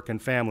school, work, and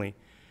family.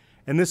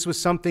 And this was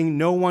something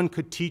no one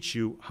could teach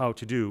you how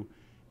to do.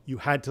 You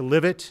had to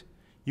live it,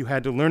 You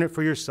had to learn it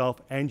for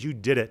yourself, and you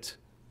did it.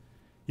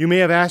 You may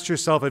have asked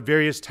yourself at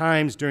various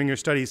times during your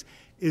studies,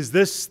 is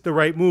this the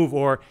right move,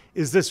 or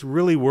is this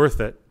really worth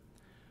it?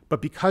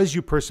 But because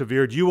you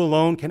persevered, you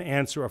alone can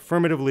answer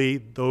affirmatively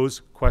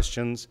those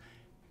questions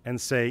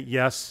and say,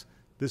 yes,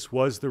 this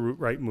was the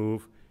right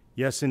move.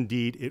 Yes,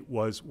 indeed, it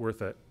was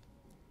worth it.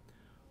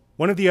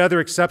 One of the other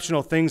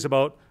exceptional things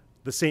about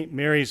the St.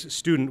 Mary's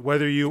student,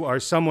 whether you are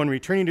someone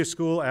returning to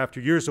school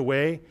after years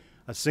away,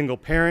 a single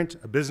parent,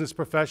 a business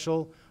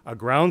professional, a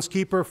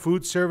groundskeeper,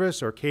 food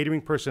service, or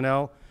catering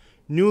personnel,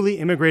 newly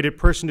immigrated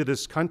person to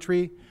this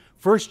country,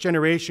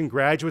 first-generation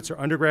graduates or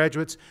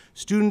undergraduates,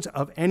 students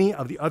of any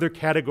of the other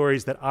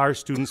categories that our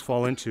students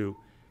fall into,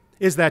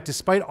 is that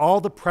despite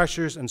all the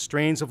pressures and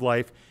strains of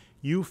life,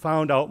 you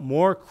found out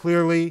more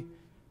clearly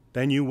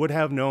than you would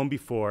have known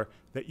before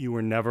that you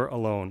were never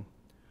alone.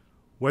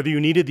 Whether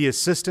you needed the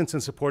assistance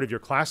and support of your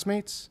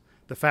classmates,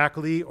 the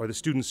faculty, or the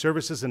student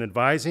services and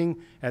advising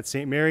at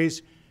St.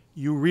 Mary's,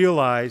 you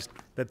realized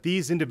that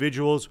these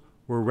individuals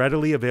were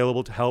readily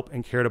available to help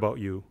and cared about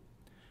you.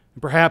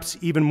 And perhaps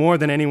even more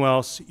than anyone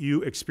else,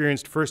 you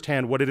experienced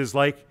firsthand what it is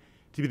like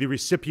to be the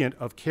recipient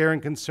of care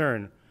and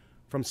concern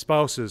from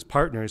spouses,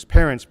 partners,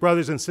 parents,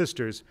 brothers and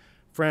sisters,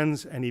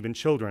 friends, and even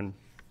children.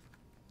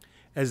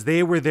 As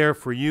they were there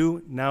for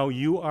you, now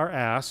you are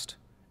asked,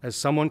 as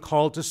someone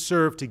called to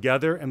serve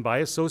together and by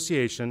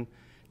association,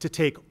 to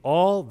take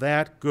all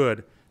that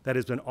good that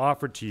has been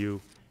offered to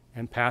you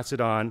and pass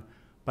it on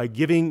by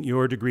giving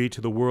your degree to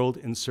the world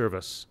in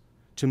service,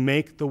 to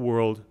make the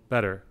world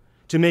better,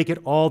 to make it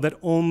all that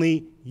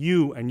only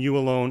you and you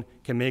alone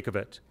can make of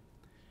it.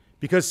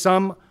 Because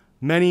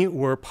many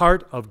were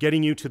part of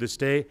getting you to this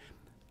day,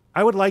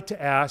 I would like to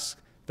ask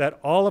that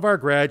all of our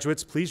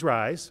graduates please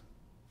rise,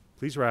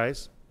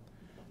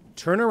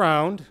 turn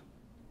around,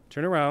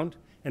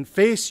 and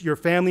face your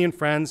family and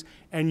friends,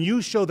 and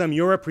you show them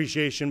your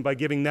appreciation by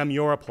giving them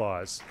your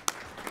applause.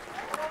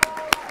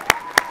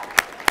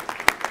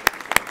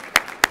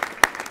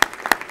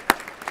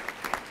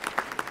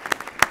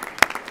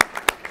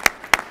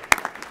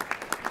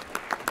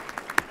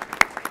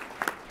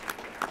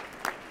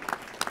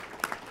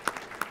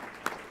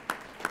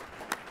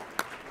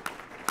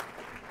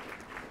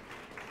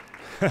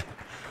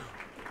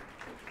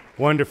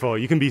 Wonderful.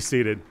 You can be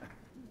seated.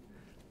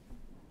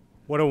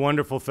 What a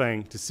wonderful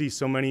thing to see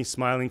so many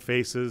smiling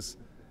faces,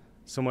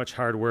 so much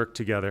hard work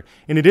together.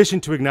 In addition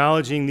to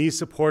acknowledging these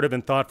supportive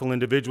and thoughtful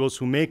individuals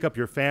who make up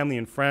your family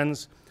and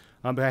friends,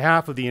 on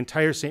behalf of the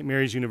entire St.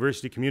 Mary's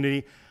University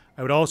community,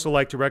 I would also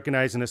like to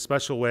recognize in a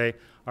special way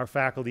our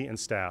faculty and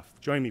staff.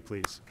 Join me,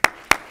 please.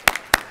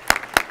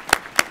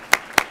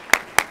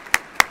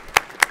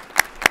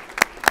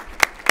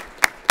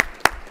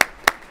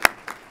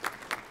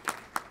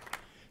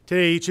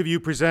 Today, each of you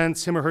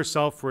presents him or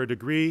herself for a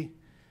degree.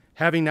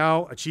 Having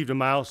now achieved a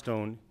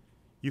milestone,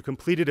 you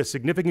completed a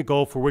significant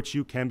goal for which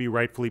you can be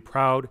rightfully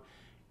proud.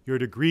 Your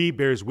degree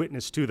bears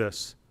witness to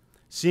this.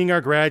 Seeing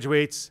our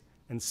graduates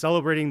and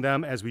celebrating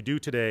them as we do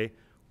today,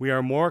 we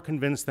are more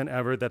convinced than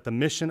ever that the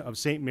mission of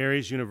St.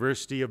 Mary's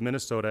University of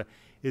Minnesota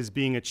is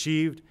being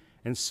achieved,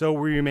 and so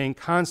we remain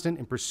constant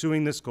in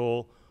pursuing this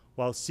goal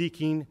while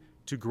seeking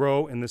to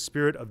grow in the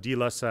spirit of De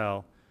La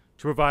Salle,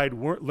 to provide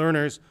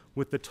learners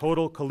with the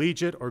total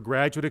collegiate or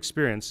graduate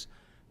experience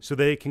so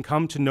they can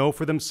come to know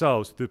for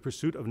themselves through the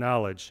pursuit of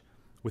knowledge,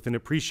 with an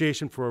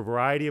appreciation for a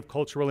variety of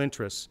cultural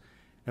interests,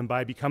 and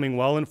by becoming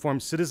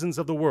well-informed citizens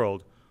of the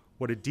world,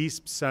 what a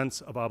deep sense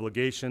of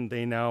obligation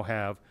they now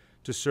have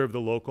to serve the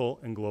local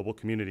and global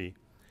community,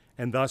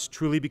 and thus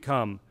truly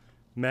become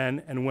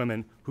men and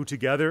women who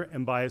together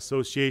and by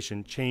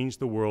association change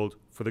the world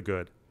for the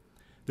good.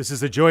 This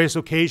is a joyous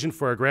occasion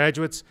for our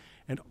graduates,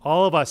 and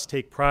all of us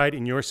take pride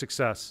in your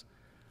success.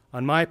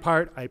 On my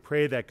part, I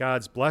pray that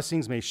God's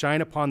blessings may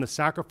shine upon the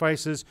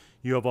sacrifices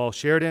you have all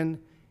shared in,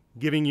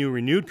 giving you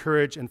renewed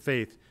courage and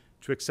faith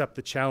to accept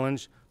the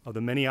challenge of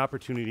the many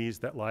opportunities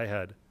that lie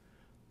ahead.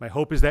 My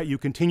hope is that you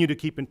continue to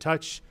keep in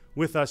touch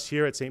with us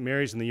here at St.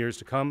 Mary's in the years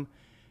to come,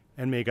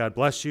 and may God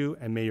bless you,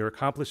 and may your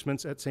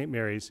accomplishments at St.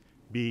 Mary's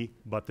be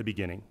but the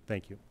beginning.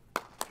 Thank you.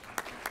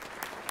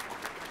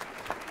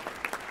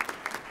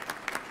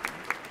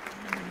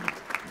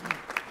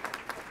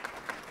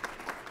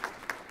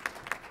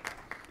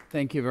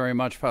 Thank you very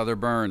much, Father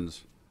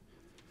Burns.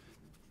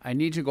 I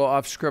need to go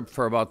off script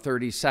for about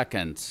 30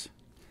 seconds.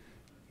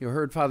 You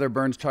heard Father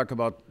Burns talk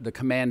about the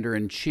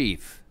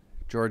Commander-in-Chief,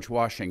 George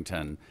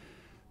Washington.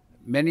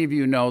 Many of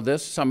you know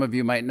this, some of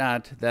you might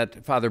not,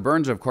 that Father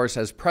Burns, of course,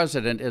 as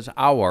president, is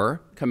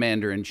our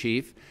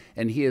Commander-in-Chief,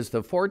 and he is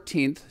the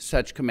 14th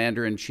such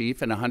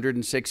Commander-in-Chief in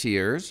 106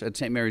 years at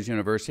St. Mary's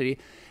University,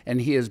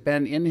 and he has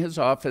been in his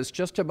office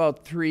just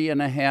about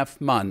 3.5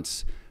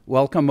 months.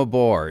 Welcome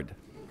aboard.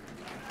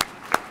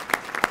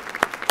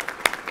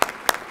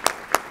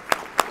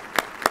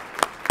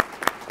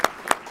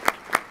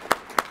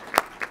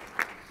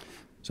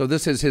 So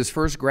this is his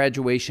first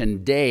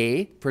graduation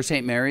day for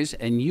St. Mary's,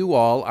 and you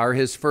all are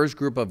his first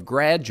group of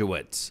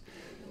graduates.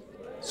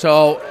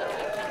 So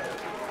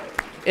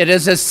It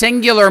is a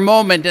singular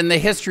moment in the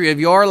history of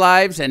your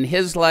lives and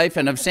his life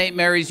and of St.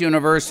 Mary's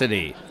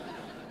University.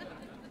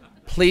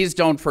 Please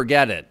don't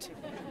forget it.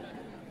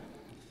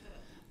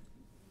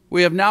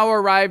 We have now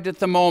arrived at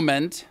the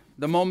moment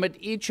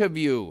each of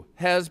you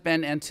has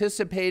been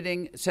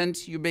anticipating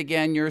since you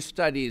began your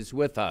studies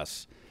with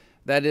us.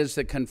 That is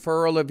the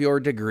conferral of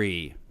your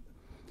degree.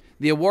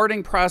 The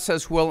awarding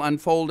process will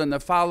unfold in the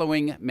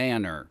following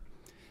manner.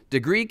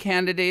 Degree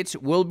candidates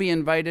will be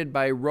invited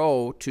by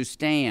row to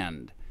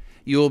stand.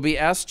 You will be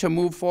asked to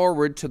move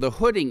forward to the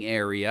hooding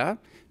area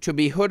to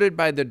be hooded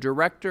by the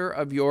director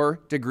of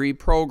your degree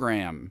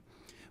program.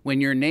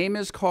 When your name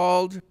is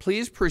called,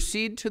 please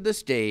proceed to the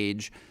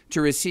stage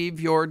to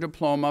receive your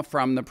diploma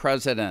from the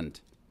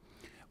president.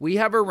 We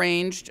have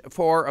arranged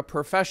for a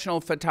professional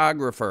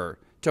photographer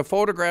to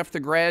photograph the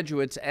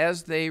graduates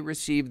as they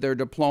receive their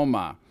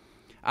diploma.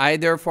 I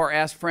therefore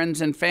ask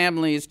friends and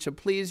families to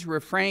please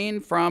refrain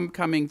from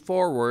coming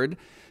forward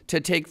to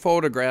take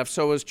photographs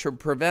so as to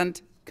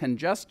prevent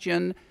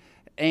congestion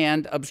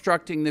and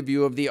obstructing the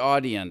view of the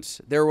audience.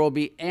 There will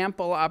be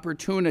ample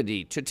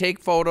opportunity to take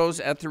photos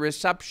at the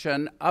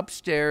reception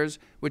upstairs,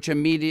 which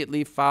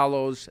immediately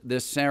follows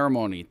this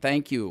ceremony.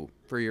 Thank you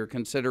for your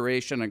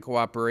consideration and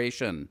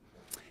cooperation.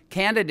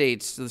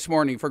 Candidates this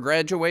morning for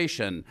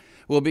graduation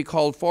will be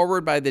called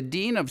forward by the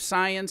Dean of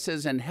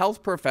Sciences and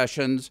Health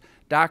Professions,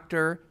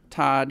 Dr.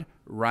 Todd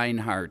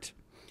Reinhardt.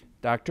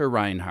 Dr.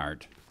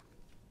 Reinhardt.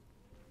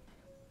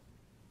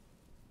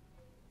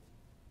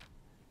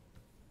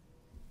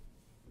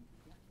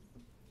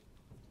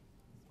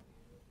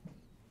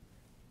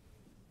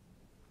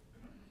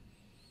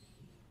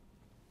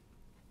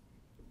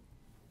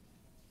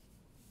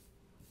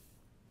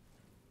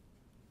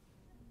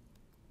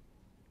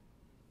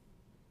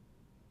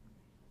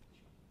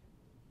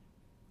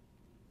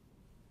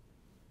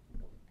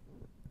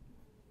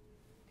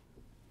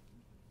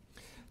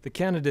 The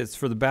candidates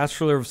for the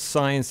Bachelor of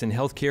Science in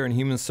Healthcare and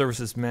Human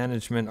Services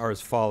Management are as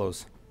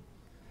follows.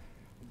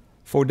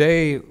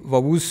 Fode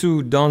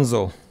Vawusu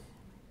Donzo.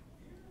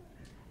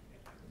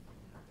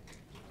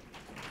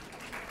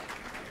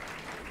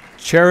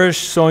 Cherish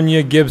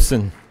Sonia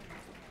Gibson.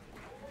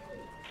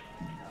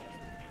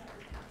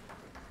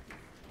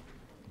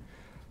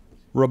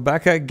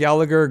 Rebecca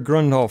Gallagher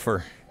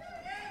Grundhofer.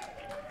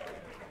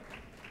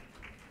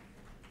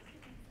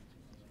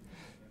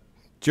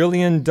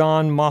 Jillian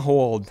Dawn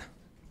Mahold.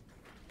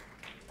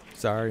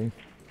 Sorry.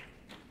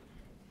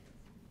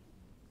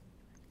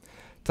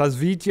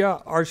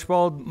 Tazvitya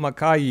Archibald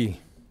Makayi.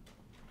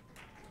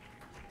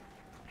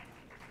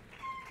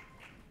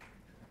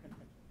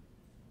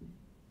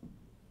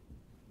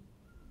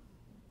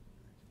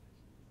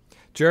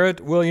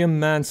 Jarrett William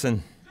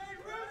Manson.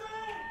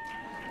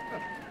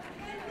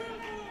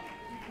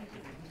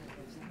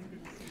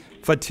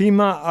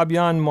 Fatima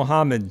Abyan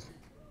Mohammed.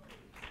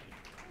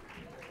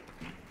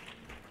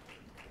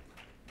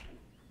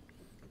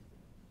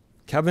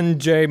 Kevin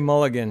J.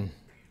 Mulligan.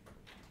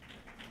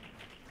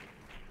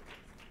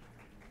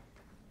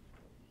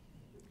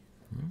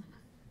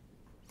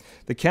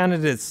 The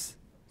candidates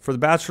for the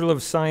Bachelor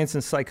of Science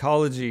in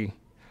Psychology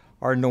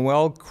are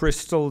Noelle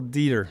Crystal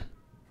Dieter.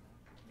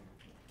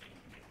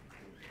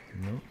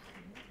 No.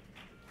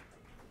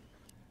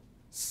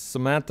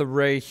 Samantha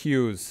Ray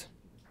Hughes.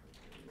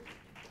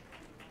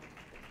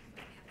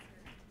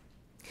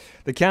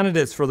 The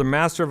candidates for the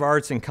Master of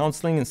Arts in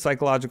Counseling and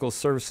Psychological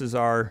Services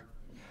are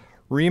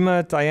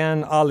Rima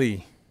Diane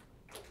Ali.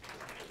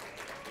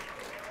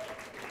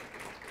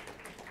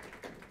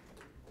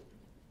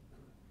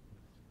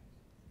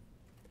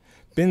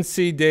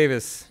 Bincy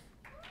Davis.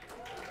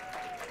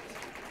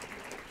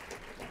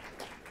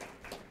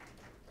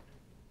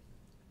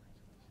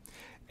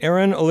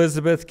 Erin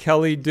Elizabeth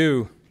Kelly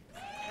Dew.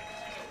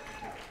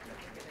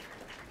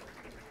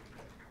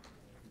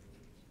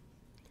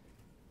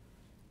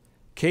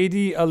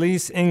 Katie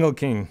Elise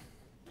Engelking.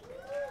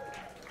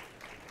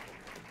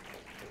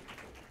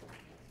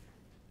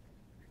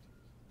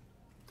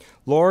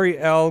 Lori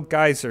L.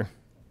 Geiser.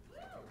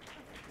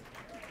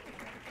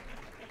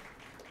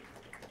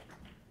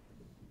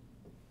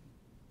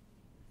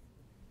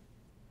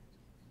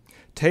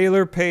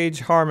 Taylor Page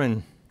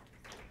Harmon.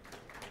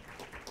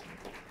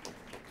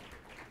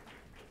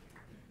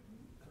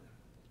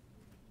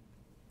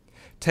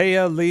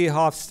 Taya Lee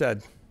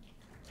Hofstad.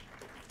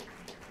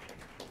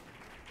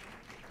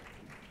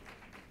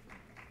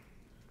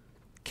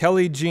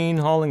 Kelly Jean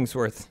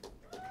Hollingsworth.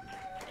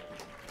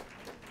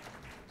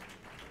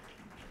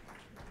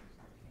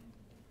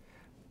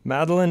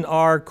 Madeline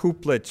R.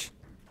 Kuplich.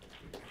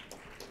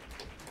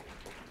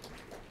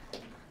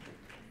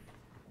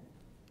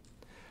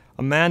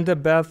 Amanda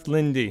Beth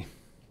Lindy.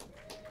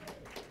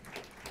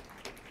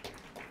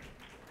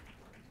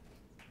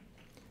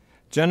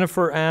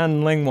 Jennifer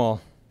Ann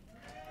Lingwall.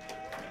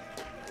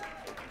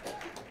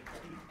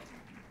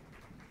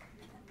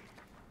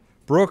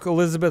 Brooke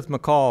Elizabeth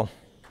McCall.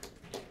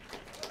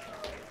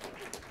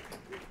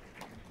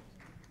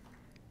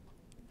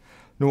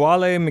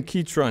 Nuale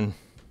McKeitron.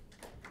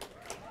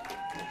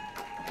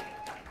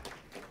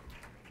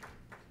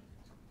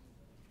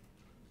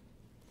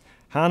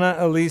 Hannah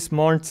Elise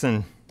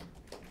Mornson.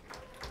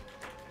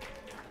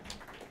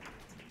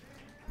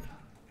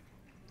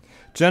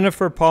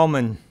 Jennifer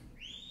Paulman.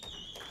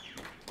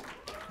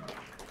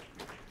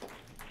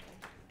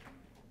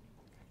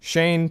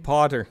 Shane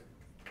Potter.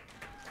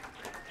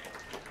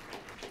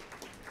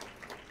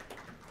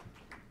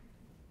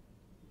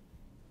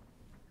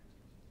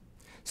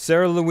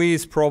 Sarah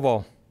Louise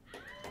Provo.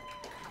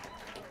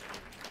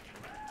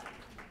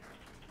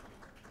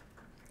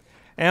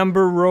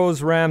 Amber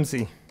Rose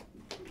Ramsey.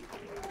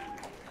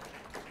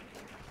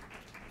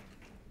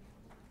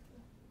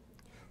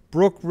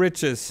 Brooke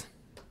Riches.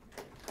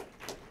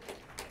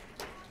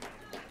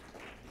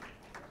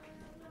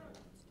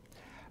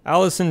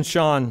 Allison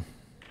Shawn.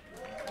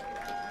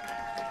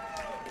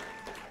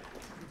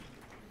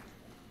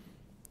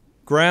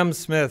 Graham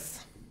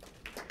Smith.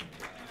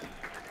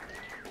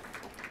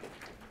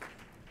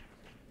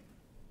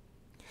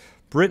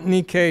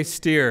 Brittany K.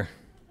 Steer.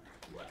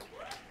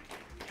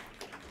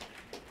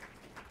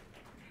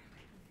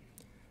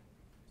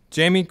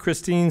 Jamie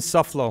Christine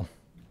Sufflo.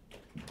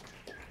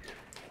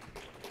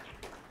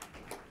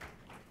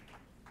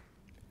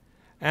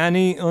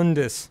 Annie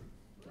Undis.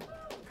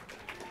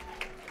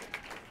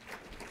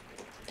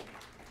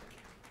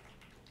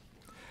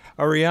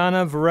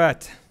 Ariana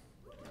Verrett.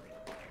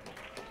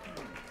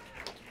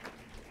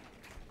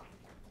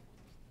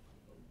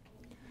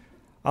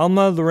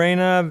 Alma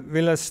Lorena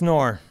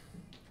Villasnor.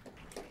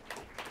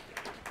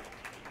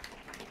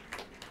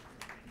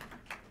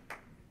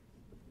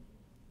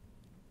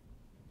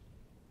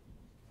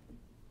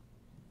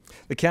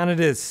 The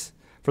candidates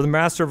for the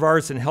Master of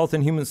Arts in Health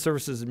and Human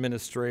Services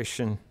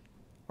Administration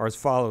are as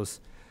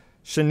follows.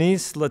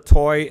 Shanice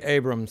Latoy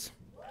Abrams.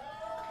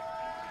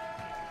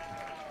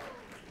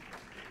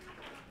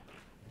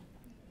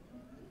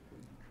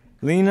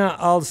 Lena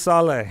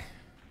Al-Saleh.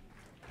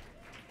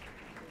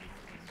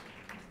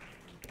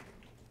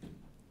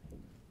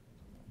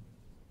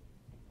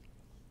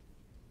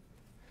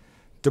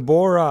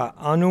 Deborah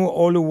Anu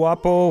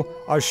Oluwapo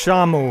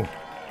Ashamu.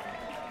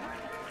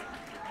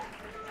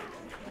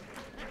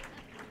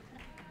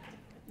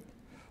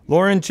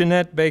 Lauren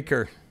Jeanette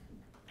Baker.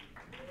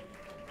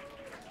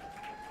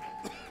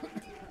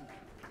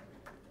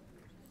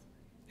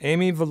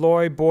 Amy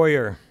Valoy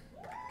Boyer.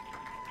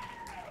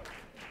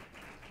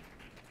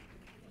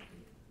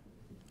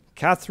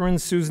 Catherine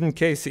Susan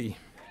Casey.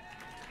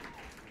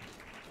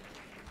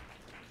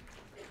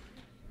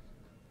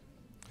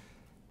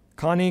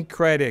 Connie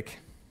Craddick.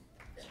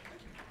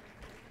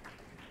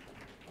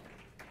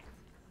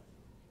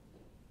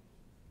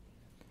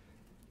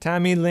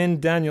 Tammy Lynn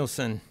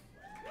Danielson.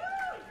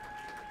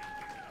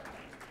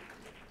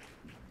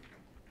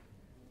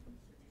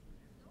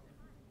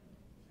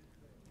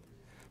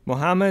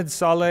 Mohammed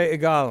Saleh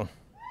Igal.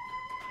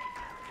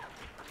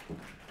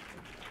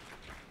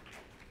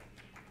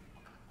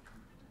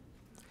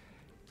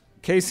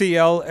 Casey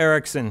L.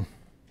 Erickson.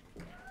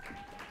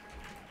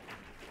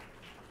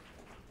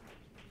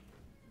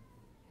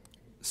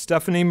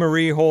 Stephanie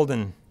Marie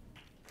Holden.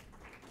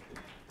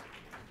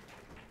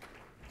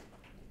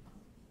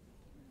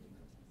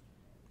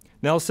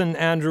 Nelson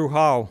Andrew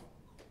Howe.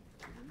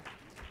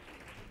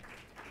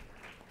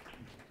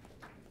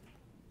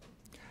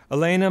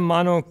 Elena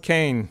Mano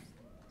Kane.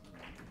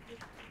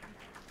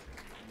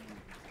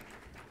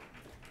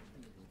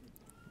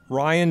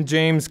 Ryan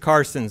James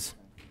Carsons.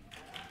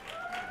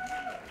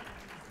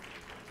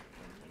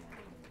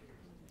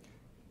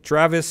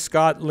 Travis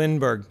Scott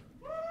Lindberg.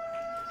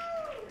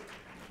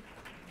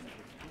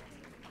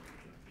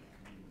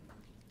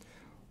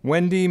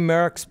 Wendy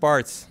Merrick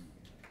Sparts.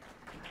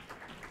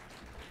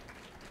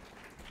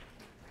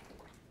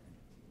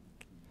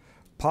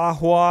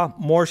 Pahua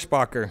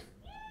Morschbacher.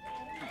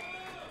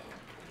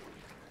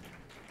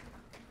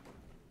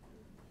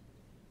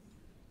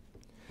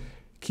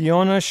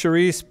 Kiona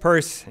Charisse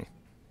Percy.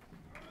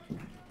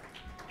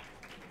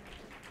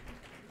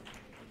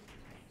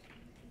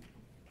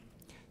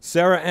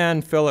 Sarah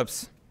Ann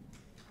Phillips.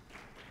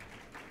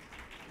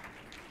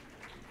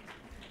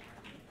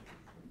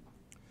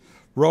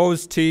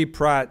 Rose T.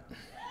 Pratt.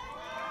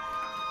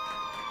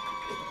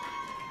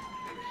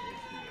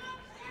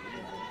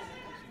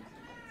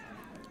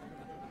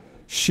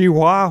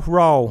 Shiwa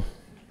Rao.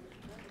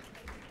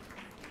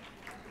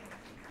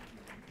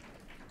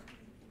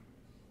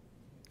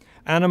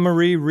 Anna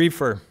Marie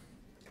Reefer.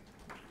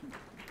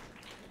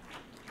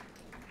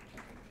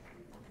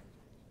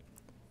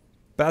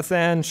 Beth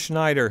Ann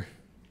Schneider.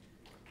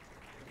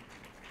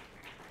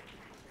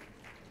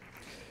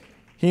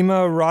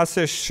 Hema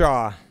Rasesh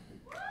Shah.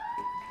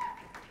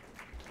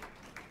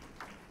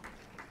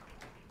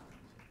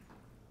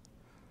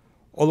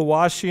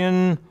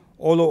 Oluwashian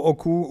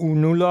Olooku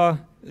Unula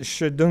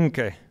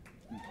Shedunke.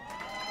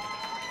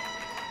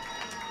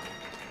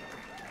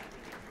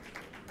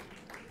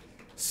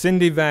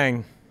 Cindy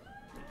Vang.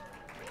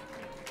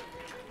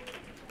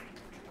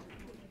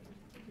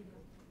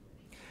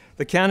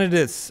 The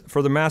candidates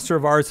for the Master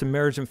of Arts in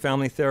Marriage and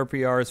Family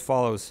Therapy are as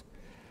follows.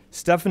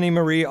 Stephanie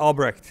Marie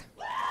Albrecht.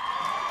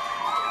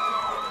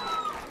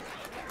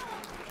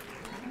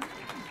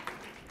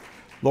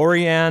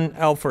 Lori Ann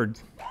Alford.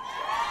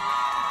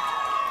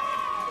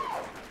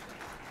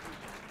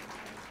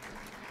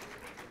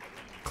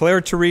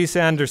 Claire Therese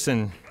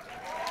Anderson.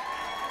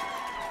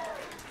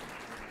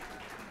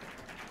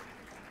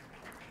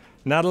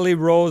 Natalie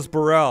Rose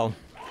Burrell.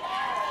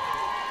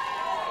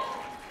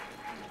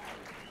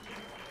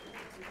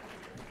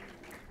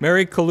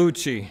 Mary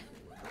Colucci.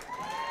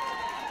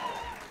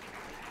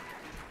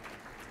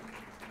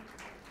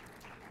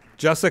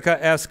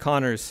 Jessica S.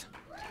 Connors.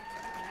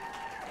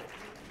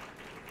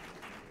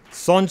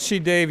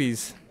 Sonchi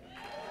Davies.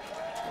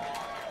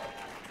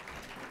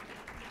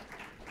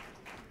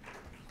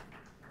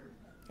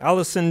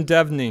 Allison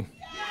Devney.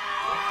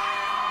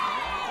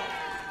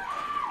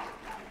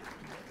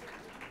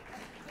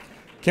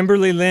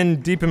 Kimberly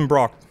Lynn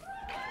Diepenbrock.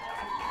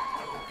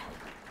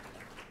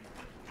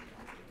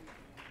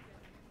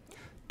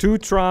 Tu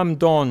Tram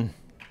Don.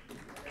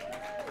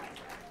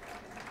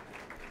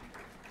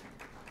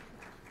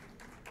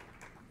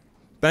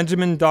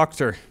 Benjamin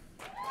Doctor.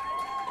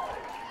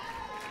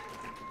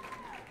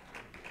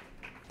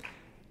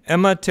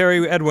 Emma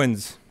Terry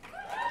Edwins.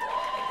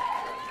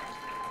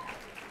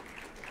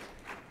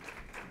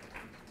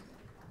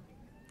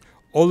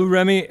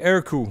 Oluremi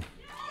Erku.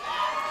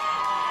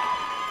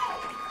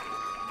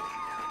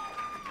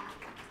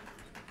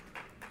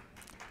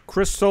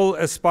 Crystal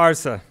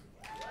Esparza.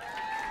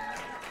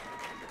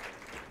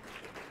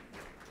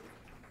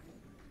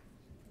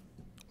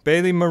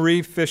 Bailey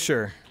Marie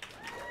Fisher.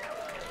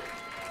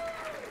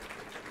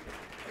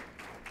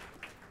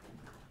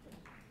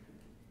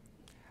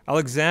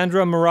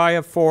 Alexandra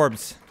Mariah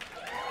Forbes.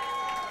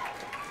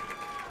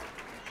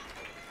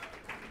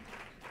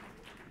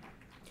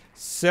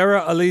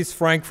 Sarah Elise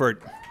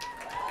Frankfurt.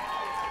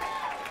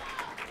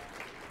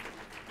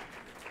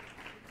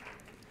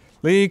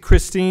 Lee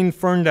Christine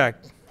Ferndak.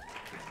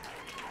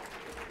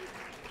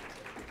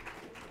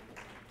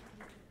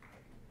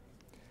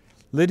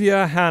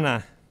 Lydia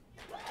Hanna.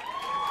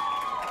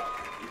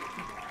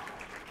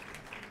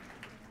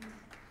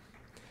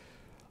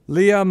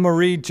 Leah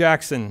Marie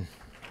Jackson.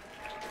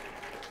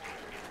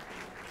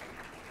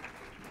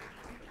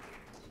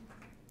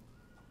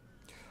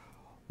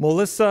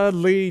 Melissa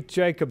Lee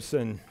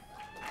Jacobson.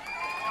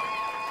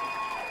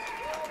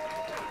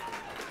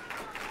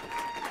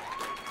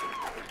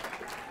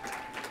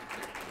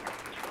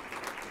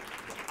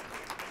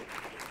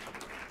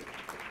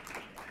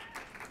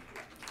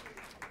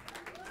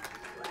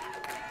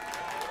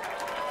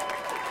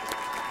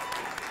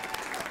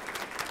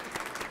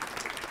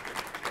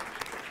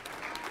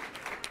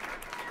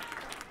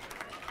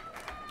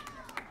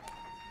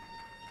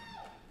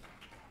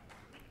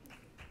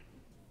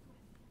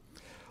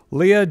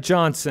 Leah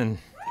Johnson.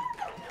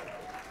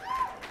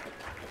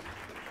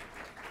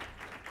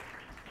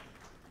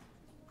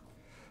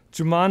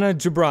 Jumana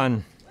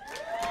Jubran.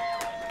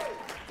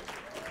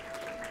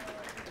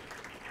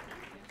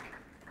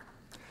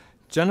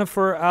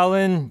 Jennifer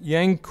Allen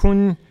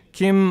Yangkun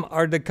Kim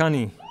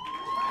Ardakani.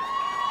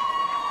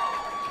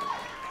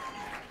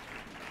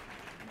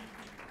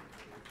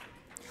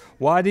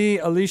 Wadi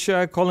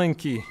Alicia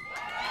Kolinki.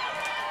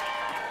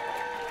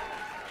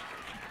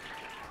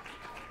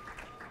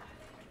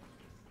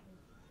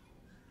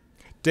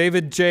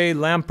 David J.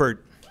 Lampert.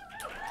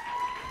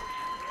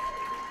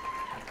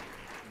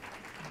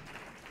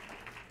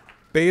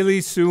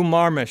 Bailey Sue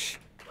Marmish.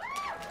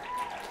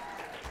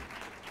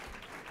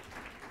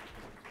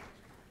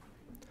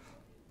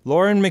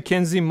 Lauren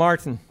McKenzie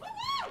Martin.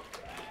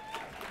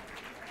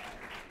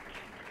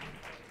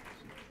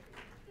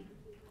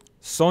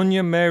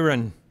 Sonia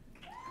Mayron.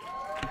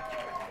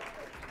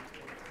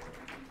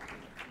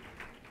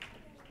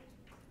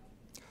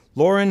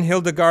 Lauren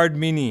Hildegard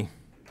Mini.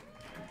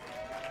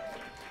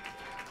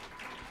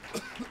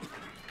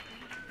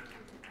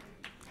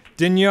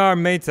 Dinyar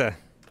Mehta.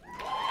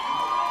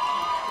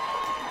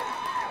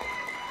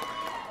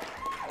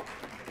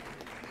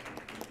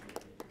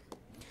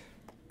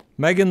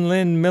 Megan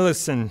Lynn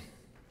Millison.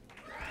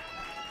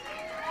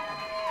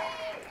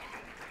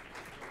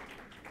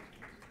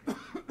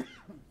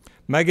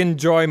 Megan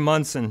Joy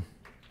Munson.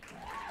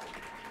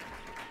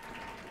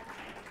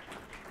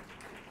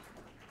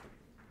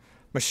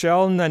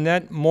 Michelle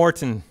Nanette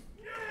Morton.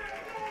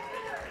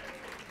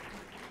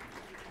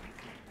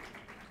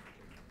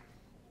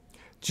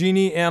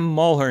 Jeannie M.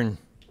 Mulhern.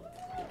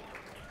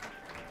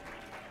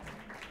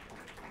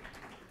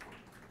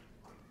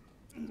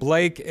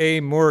 Blake A.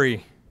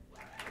 Murray.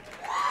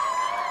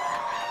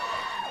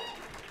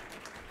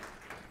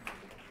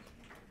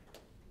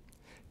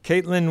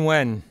 Caitlin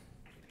Wen.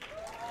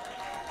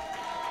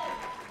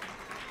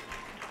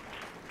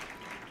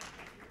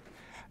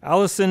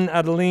 Allison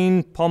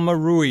Adeline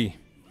Palmarui.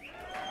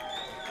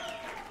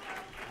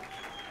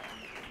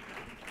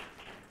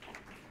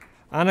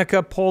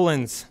 Annika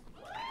Polens.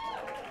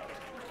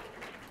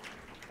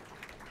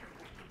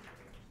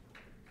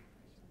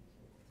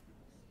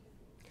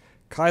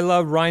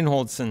 Kyla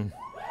Reinholdson.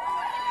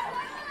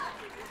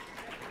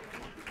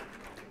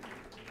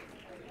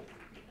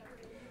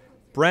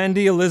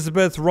 Brandy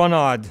Elizabeth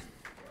Runaud.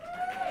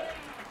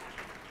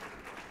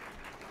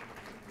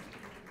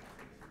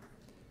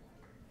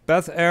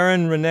 Beth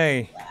Aaron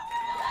Renee.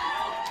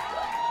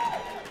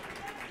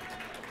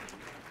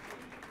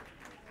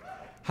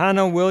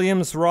 Hannah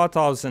Williams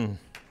Rothhausen.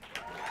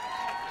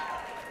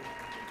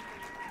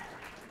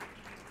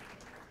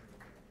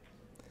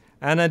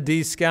 Anna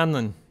D.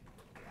 Scanlon.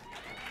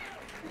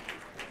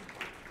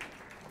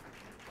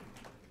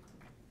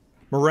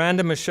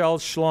 Miranda Michelle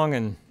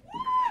Schlongen.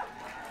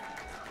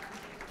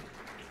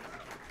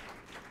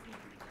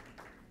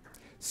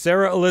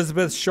 Sarah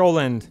Elizabeth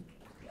Scholand.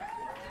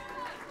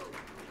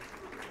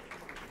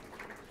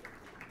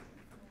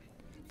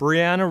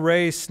 Brianna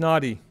Ray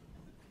Snoddy.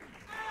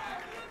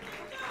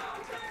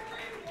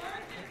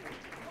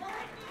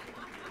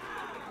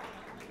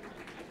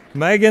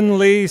 Megan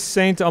Lee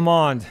Saint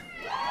Amand.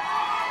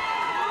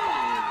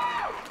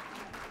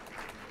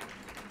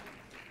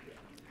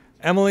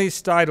 Emily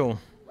Steidel.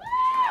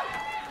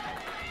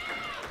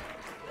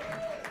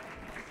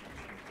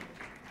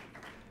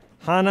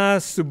 Hannah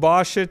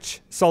Subashich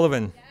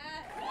Sullivan.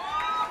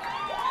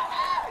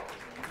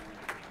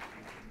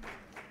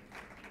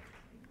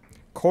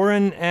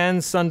 Corin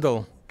Ann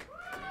Sundel.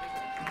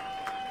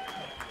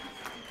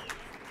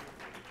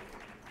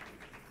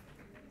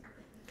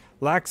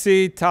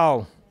 Laxi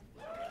Tao.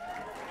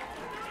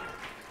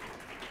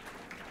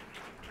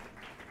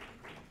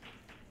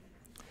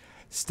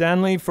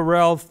 Stanley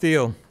Farrell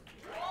Thiel.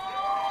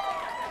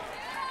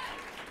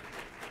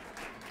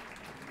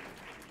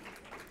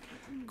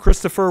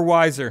 Christopher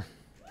Weiser.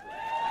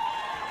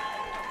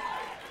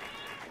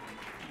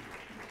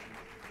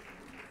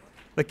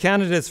 The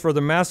candidates for the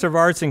Master of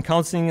Arts in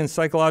Counseling and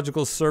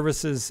Psychological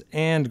Services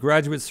and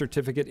Graduate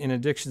Certificate in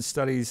Addiction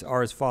Studies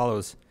are as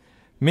follows.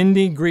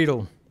 Mindy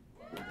Greedle.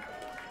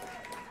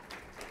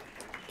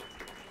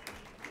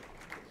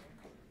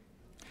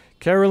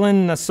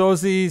 Carolyn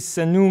Nasozi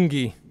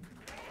Senungi.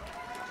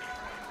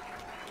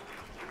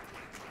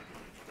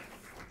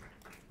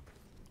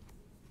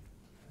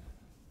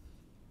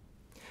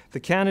 The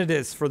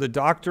candidates for the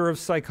Doctor of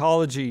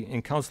Psychology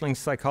in Counseling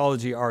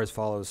Psychology are as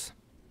follows.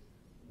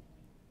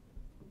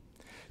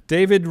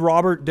 David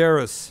Robert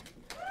Darris.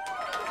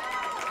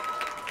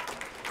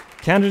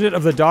 Candidate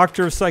of the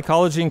Doctor of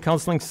Psychology in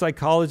Counseling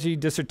Psychology,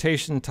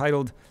 dissertation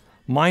titled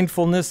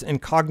Mindfulness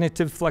and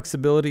Cognitive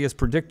Flexibility as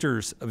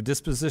Predictors of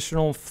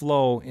Dispositional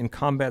Flow in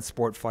Combat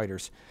Sport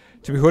Fighters,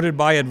 to be hooded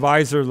by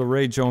advisor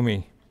Lorraine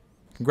Jomey.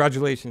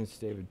 Congratulations,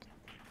 David.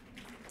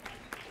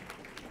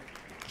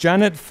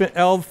 Janet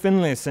L.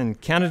 Finlayson,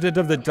 candidate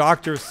of the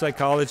Doctor of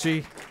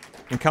Psychology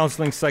in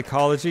Counseling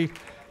Psychology,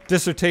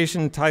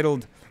 dissertation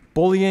titled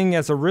Bullying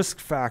as a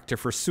Risk Factor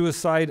for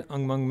Suicide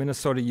Among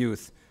Minnesota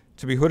Youth,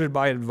 to be hooded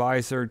by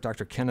advisor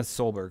Dr. Kenneth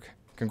Solberg.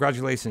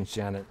 Congratulations,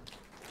 Janet.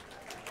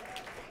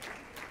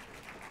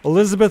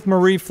 Elizabeth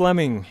Marie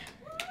Fleming,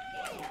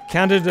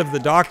 candidate of the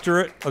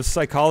Doctorate of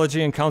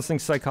Psychology in Counseling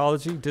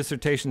Psychology,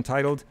 dissertation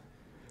titled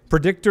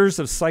Predictors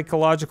of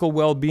Psychological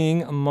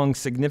Well-Being Among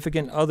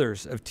Significant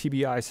Others of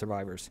TBI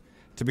Survivors,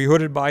 to be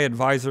hooded by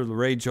advisor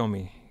Lorraine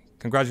Jomey.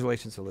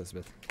 Congratulations,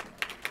 Elizabeth.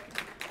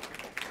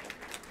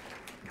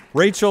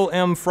 Rachel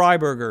M.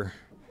 Freiberger,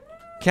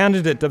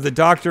 candidate of the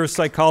Doctor of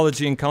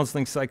Psychology in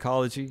Counseling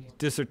Psychology,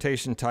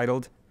 dissertation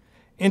titled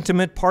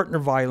Intimate Partner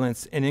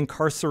Violence and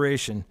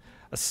Incarceration,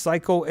 a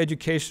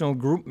Psychoeducational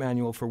Group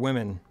Manual for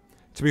Women,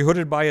 to be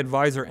hooded by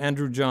advisor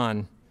Andrew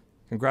John.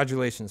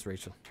 Congratulations,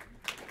 Rachel.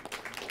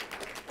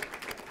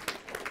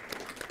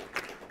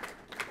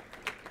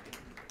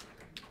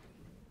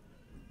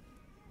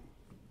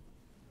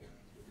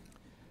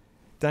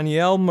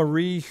 Danielle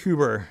Marie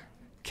Huber,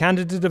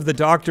 candidate of the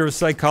Doctor of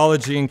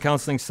Psychology in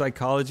Counseling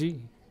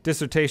Psychology,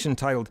 dissertation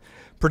titled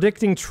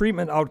Predicting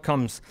Treatment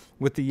Outcomes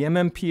with the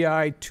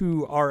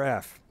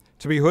MMPI-2RF,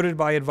 to be hooded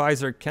by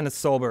advisor Kenneth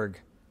Solberg.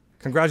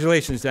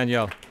 Congratulations,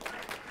 Danielle.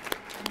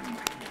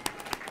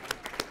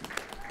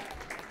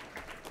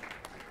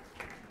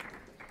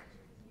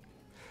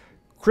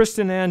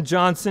 Kristen Ann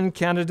Johnson,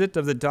 candidate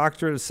of the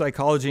Doctorate of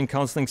Psychology in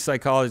Counseling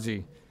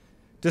Psychology,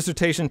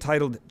 dissertation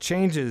titled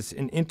Changes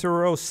in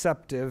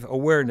Interoceptive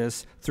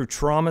Awareness Through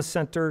Trauma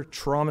Center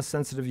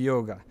Trauma-Sensitive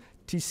Yoga,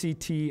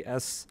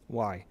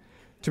 TCTSY,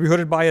 to be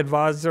hooded by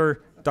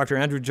advisor Dr.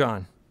 Andrew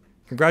John.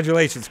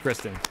 Congratulations,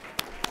 Kristen.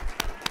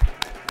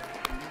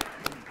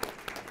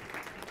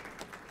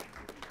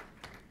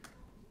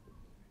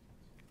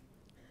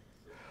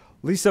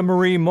 Lisa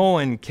Marie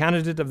Moen,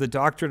 candidate of the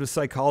Doctorate of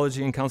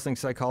Psychology in Counseling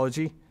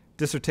Psychology,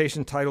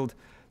 dissertation titled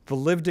The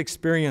Lived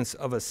Experience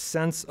of a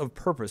Sense of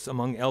Purpose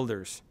Among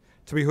Elders,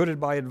 to be hooded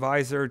by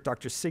advisor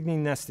Dr.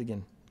 Signe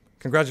Nestigan.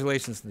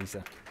 Congratulations,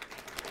 Lisa.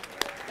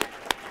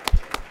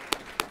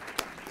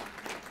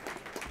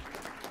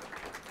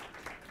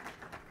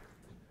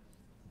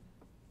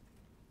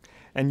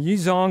 And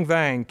Yizong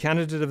Wang,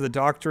 candidate of the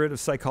Doctorate of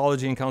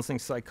Psychology in Counseling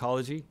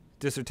Psychology,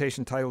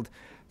 dissertation titled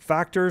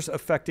Factors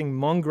Affecting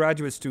Hmong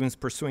Graduate Students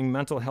Pursuing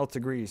Mental Health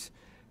Degrees,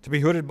 to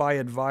be hooded by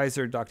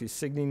advisor Dr.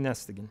 Signe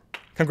Nestigan.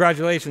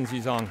 Congratulations,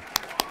 Yizong.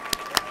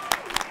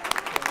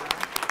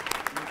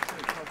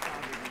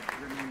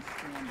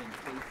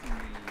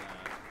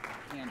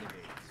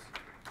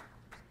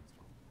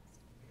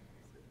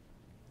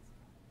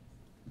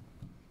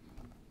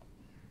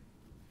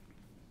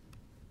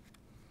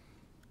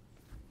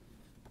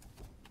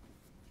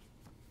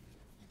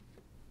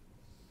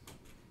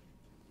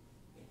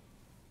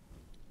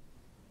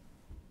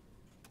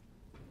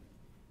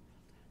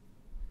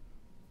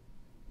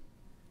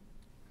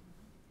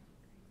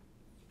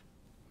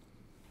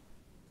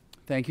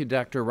 Thank you,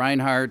 Dr.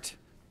 Reinhardt,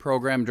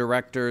 program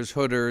directors,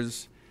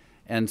 Hooders,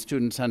 and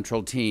Student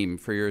Central team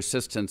for your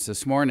assistance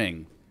this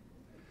morning.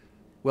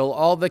 Will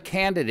all the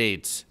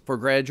candidates for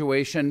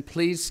graduation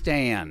please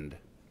stand?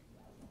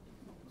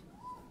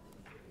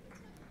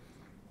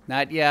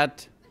 Not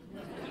yet.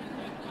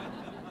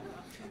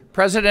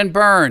 President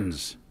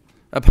Burns,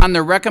 upon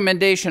the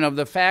recommendation of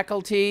the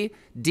faculty,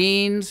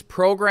 deans,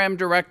 program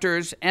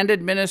directors, and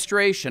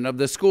administration of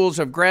the Schools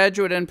of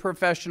Graduate and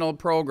Professional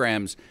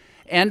Programs,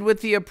 and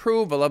with the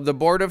approval of the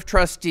Board of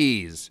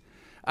Trustees,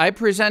 I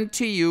present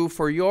to you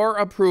for your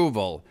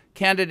approval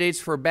candidates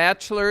for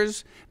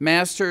bachelor's,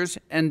 master's,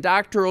 and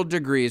doctoral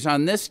degrees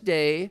on this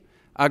day,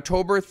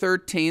 October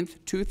 13th,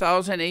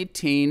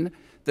 2018,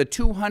 the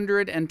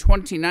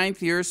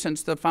 229th year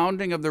since the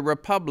founding of the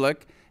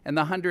Republic and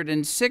the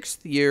 106th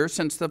year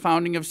since the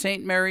founding of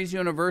St. Mary's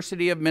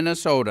University of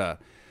Minnesota.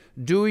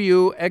 Do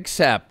you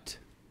accept?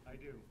 I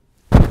do.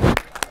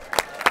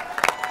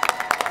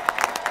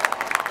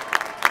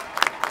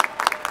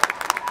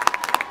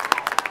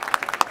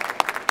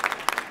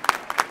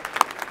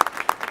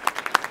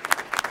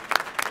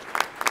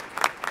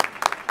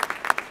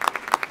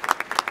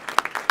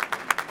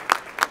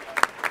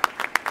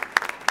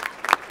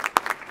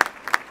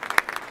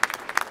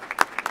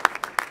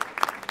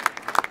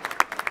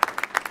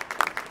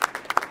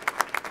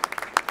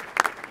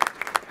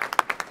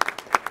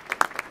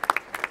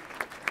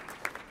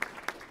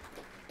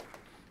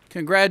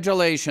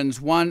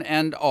 Congratulations, one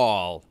and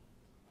all.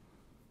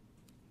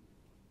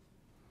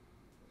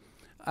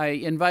 I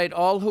invite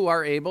all who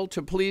are able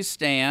to please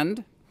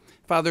stand.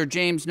 Father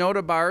James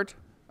Nodabart,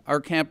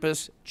 our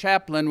campus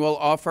chaplain, will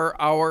offer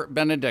our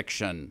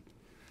benediction.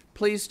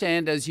 Please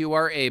stand as you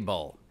are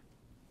able.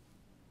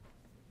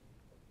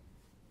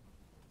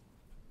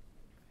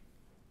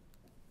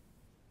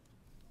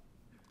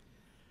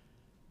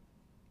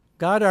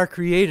 God, our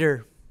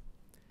Creator,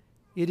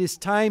 it is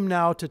time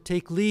now to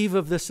take leave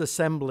of this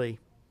assembly.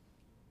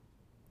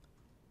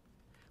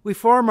 We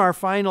form our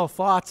final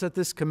thoughts at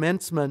this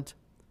commencement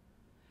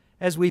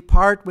as we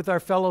part with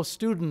our fellow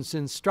students,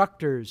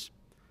 instructors,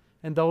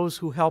 and those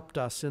who helped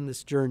us in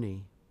this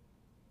journey.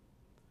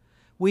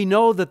 We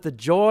know that the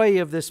joy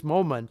of this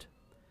moment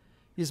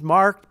is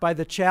marked by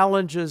the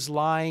challenges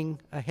lying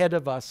ahead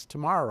of us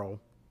tomorrow.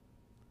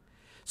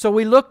 So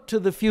we look to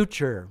the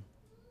future,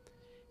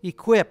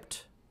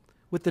 equipped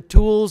with the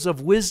tools of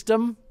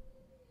wisdom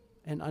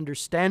and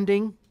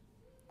understanding,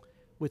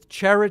 with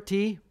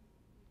charity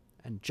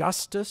and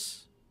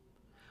justice,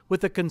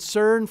 with a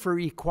concern for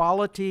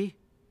equality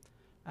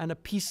and a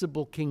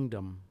peaceable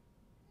kingdom.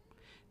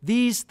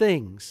 These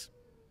things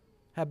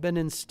have been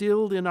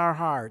instilled in our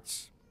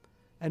hearts,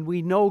 and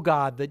we know,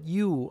 God, that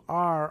you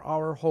are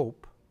our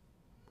hope.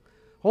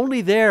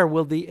 Only there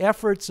will the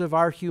efforts of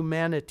our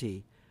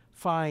humanity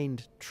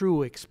find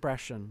true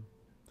expression.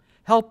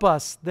 Help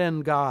us then,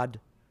 God,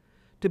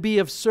 to be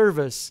of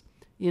service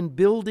in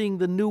building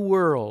the new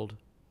world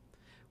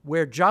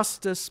where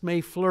justice may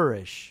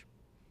flourish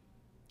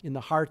in the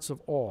hearts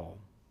of all.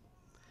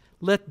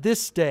 Let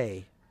this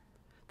day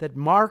that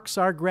marks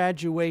our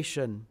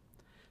graduation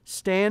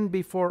stand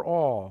before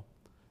all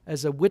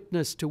as a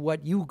witness to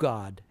what you,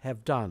 God,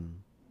 have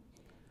done.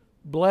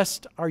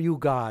 Blessed are you,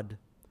 God,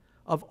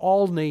 of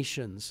all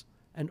nations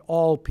and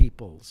all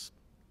peoples.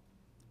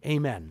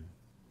 Amen.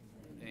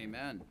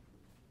 Amen.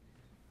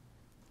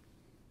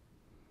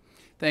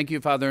 Thank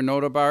you, Father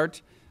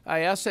Nodabart.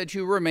 I ask that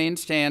you remain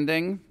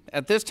standing.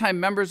 At this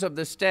time, members of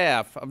the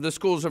staff of the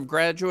Schools of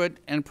Graduate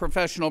and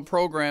Professional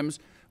Programs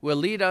will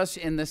lead us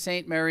in the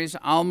St. Mary's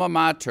Alma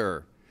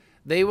Mater.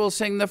 They will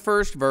sing the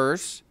first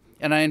verse,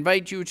 and I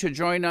invite you to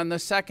join on the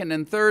second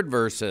and third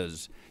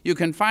verses. You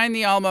can find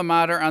the Alma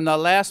Mater on the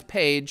last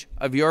page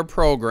of your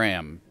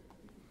program.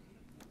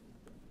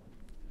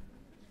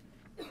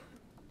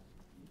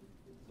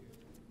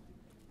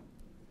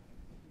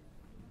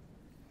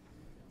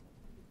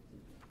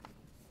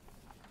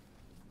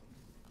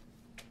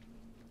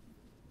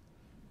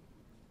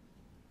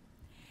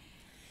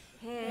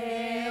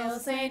 Hail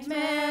St.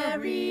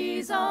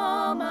 Mary's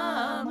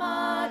alma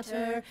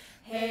mater,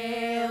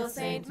 hail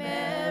St.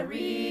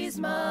 Mary's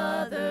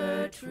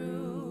mother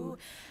true.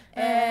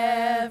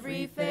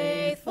 Every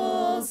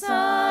faithful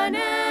son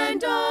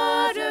and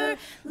daughter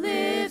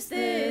lifts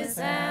this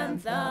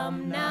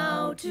anthem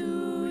now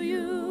to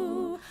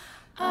you.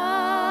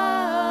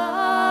 Ave,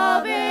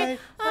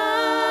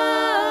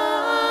 Ave,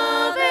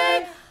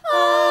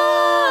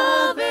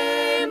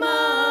 Ave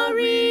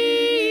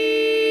Maria.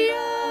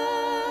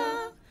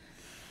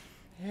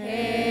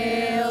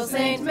 Hail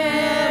St.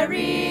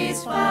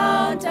 Mary's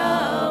fount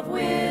of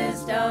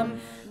wisdom,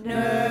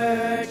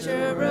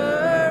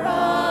 nurturer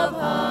of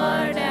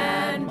heart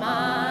and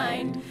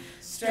mind.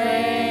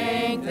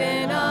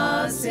 Strengthen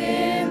us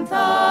in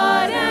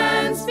thought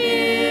and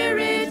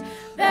spirit,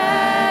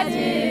 that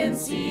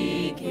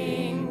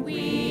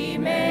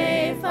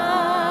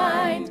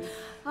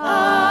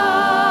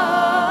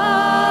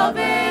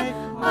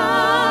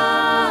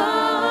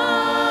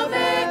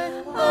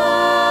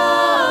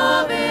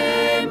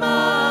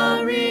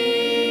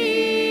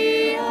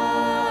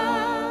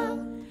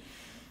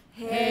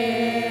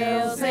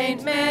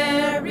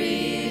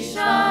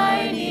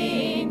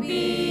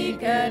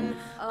one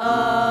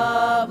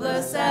of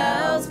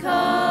LaSalle's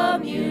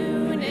community.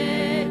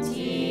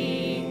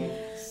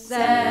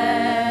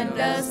 Send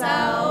us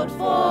out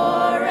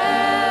forever,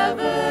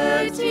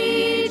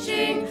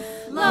 teaching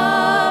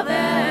love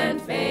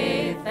and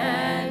faith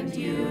and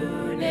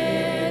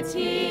unity.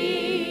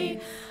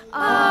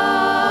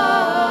 Ave,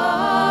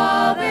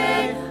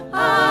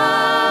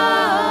 Ave,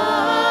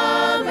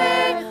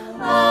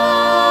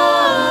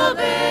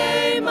 Ave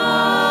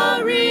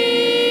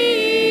Maria.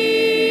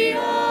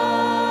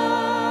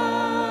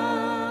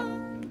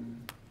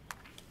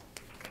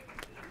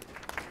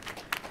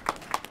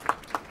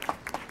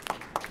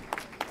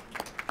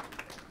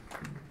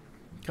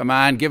 Come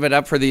on, give it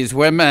up for these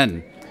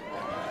women.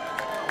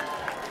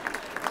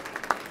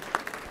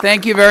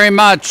 Thank you very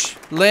much,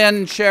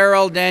 Lynn,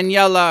 Cheryl,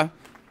 Daniela,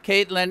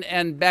 Caitlin,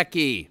 and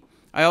Becky.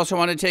 I also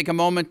want to take a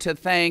moment to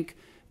thank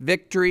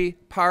Victory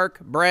Park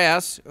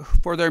Brass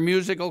for their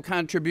musical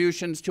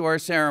contributions to our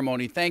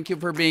ceremony. Thank you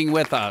for being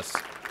with us.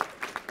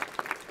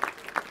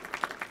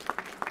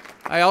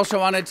 I also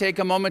want to take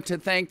a moment to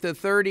thank the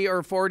 30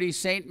 or 40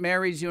 St.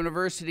 Mary's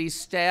University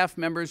staff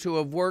members who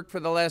have worked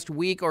for the last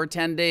week or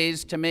 10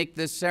 days to make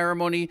this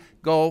ceremony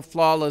go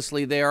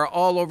flawlessly. They are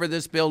all over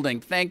this building.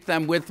 Thank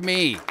them with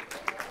me.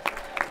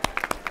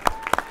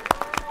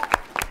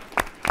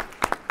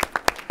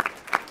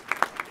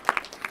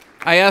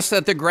 I ask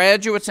that the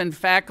graduates and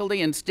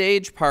faculty and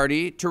stage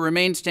party to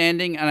remain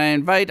standing, and I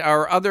invite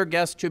our other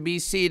guests to be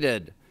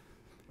seated.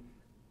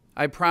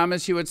 I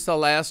promise you it's the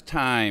last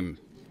time.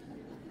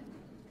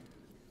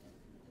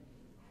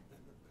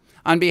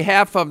 On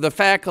behalf of the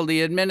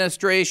faculty,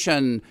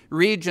 administration,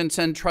 regents,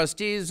 and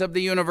trustees of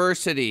the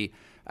university,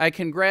 I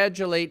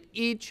congratulate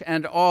each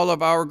and all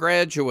of our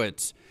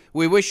graduates.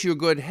 We wish you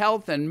good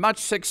health and much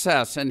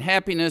success and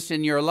happiness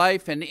in your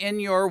life and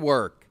in your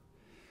work.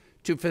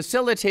 To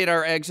facilitate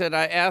our exit,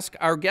 I ask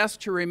our guests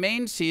to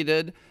remain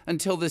seated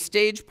until the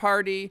stage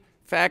party,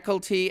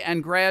 faculty,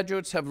 and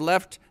graduates have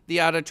left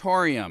the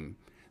auditorium.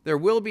 There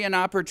will be an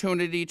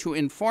opportunity to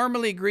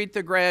informally greet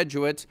the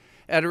graduates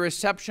at a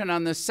reception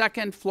on the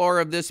second floor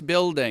of this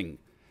building.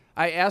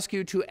 I ask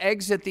you to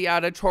exit the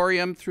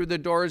auditorium through the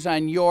doors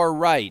on your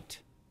right.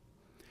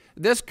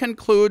 This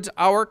concludes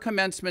our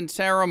commencement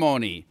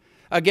ceremony.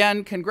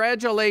 Again,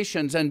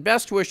 congratulations and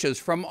best wishes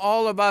from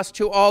all of us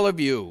to all of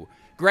you,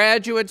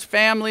 graduates,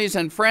 families,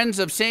 and friends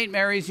of St.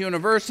 Mary's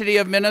University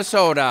of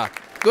Minnesota.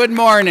 Good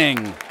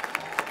morning.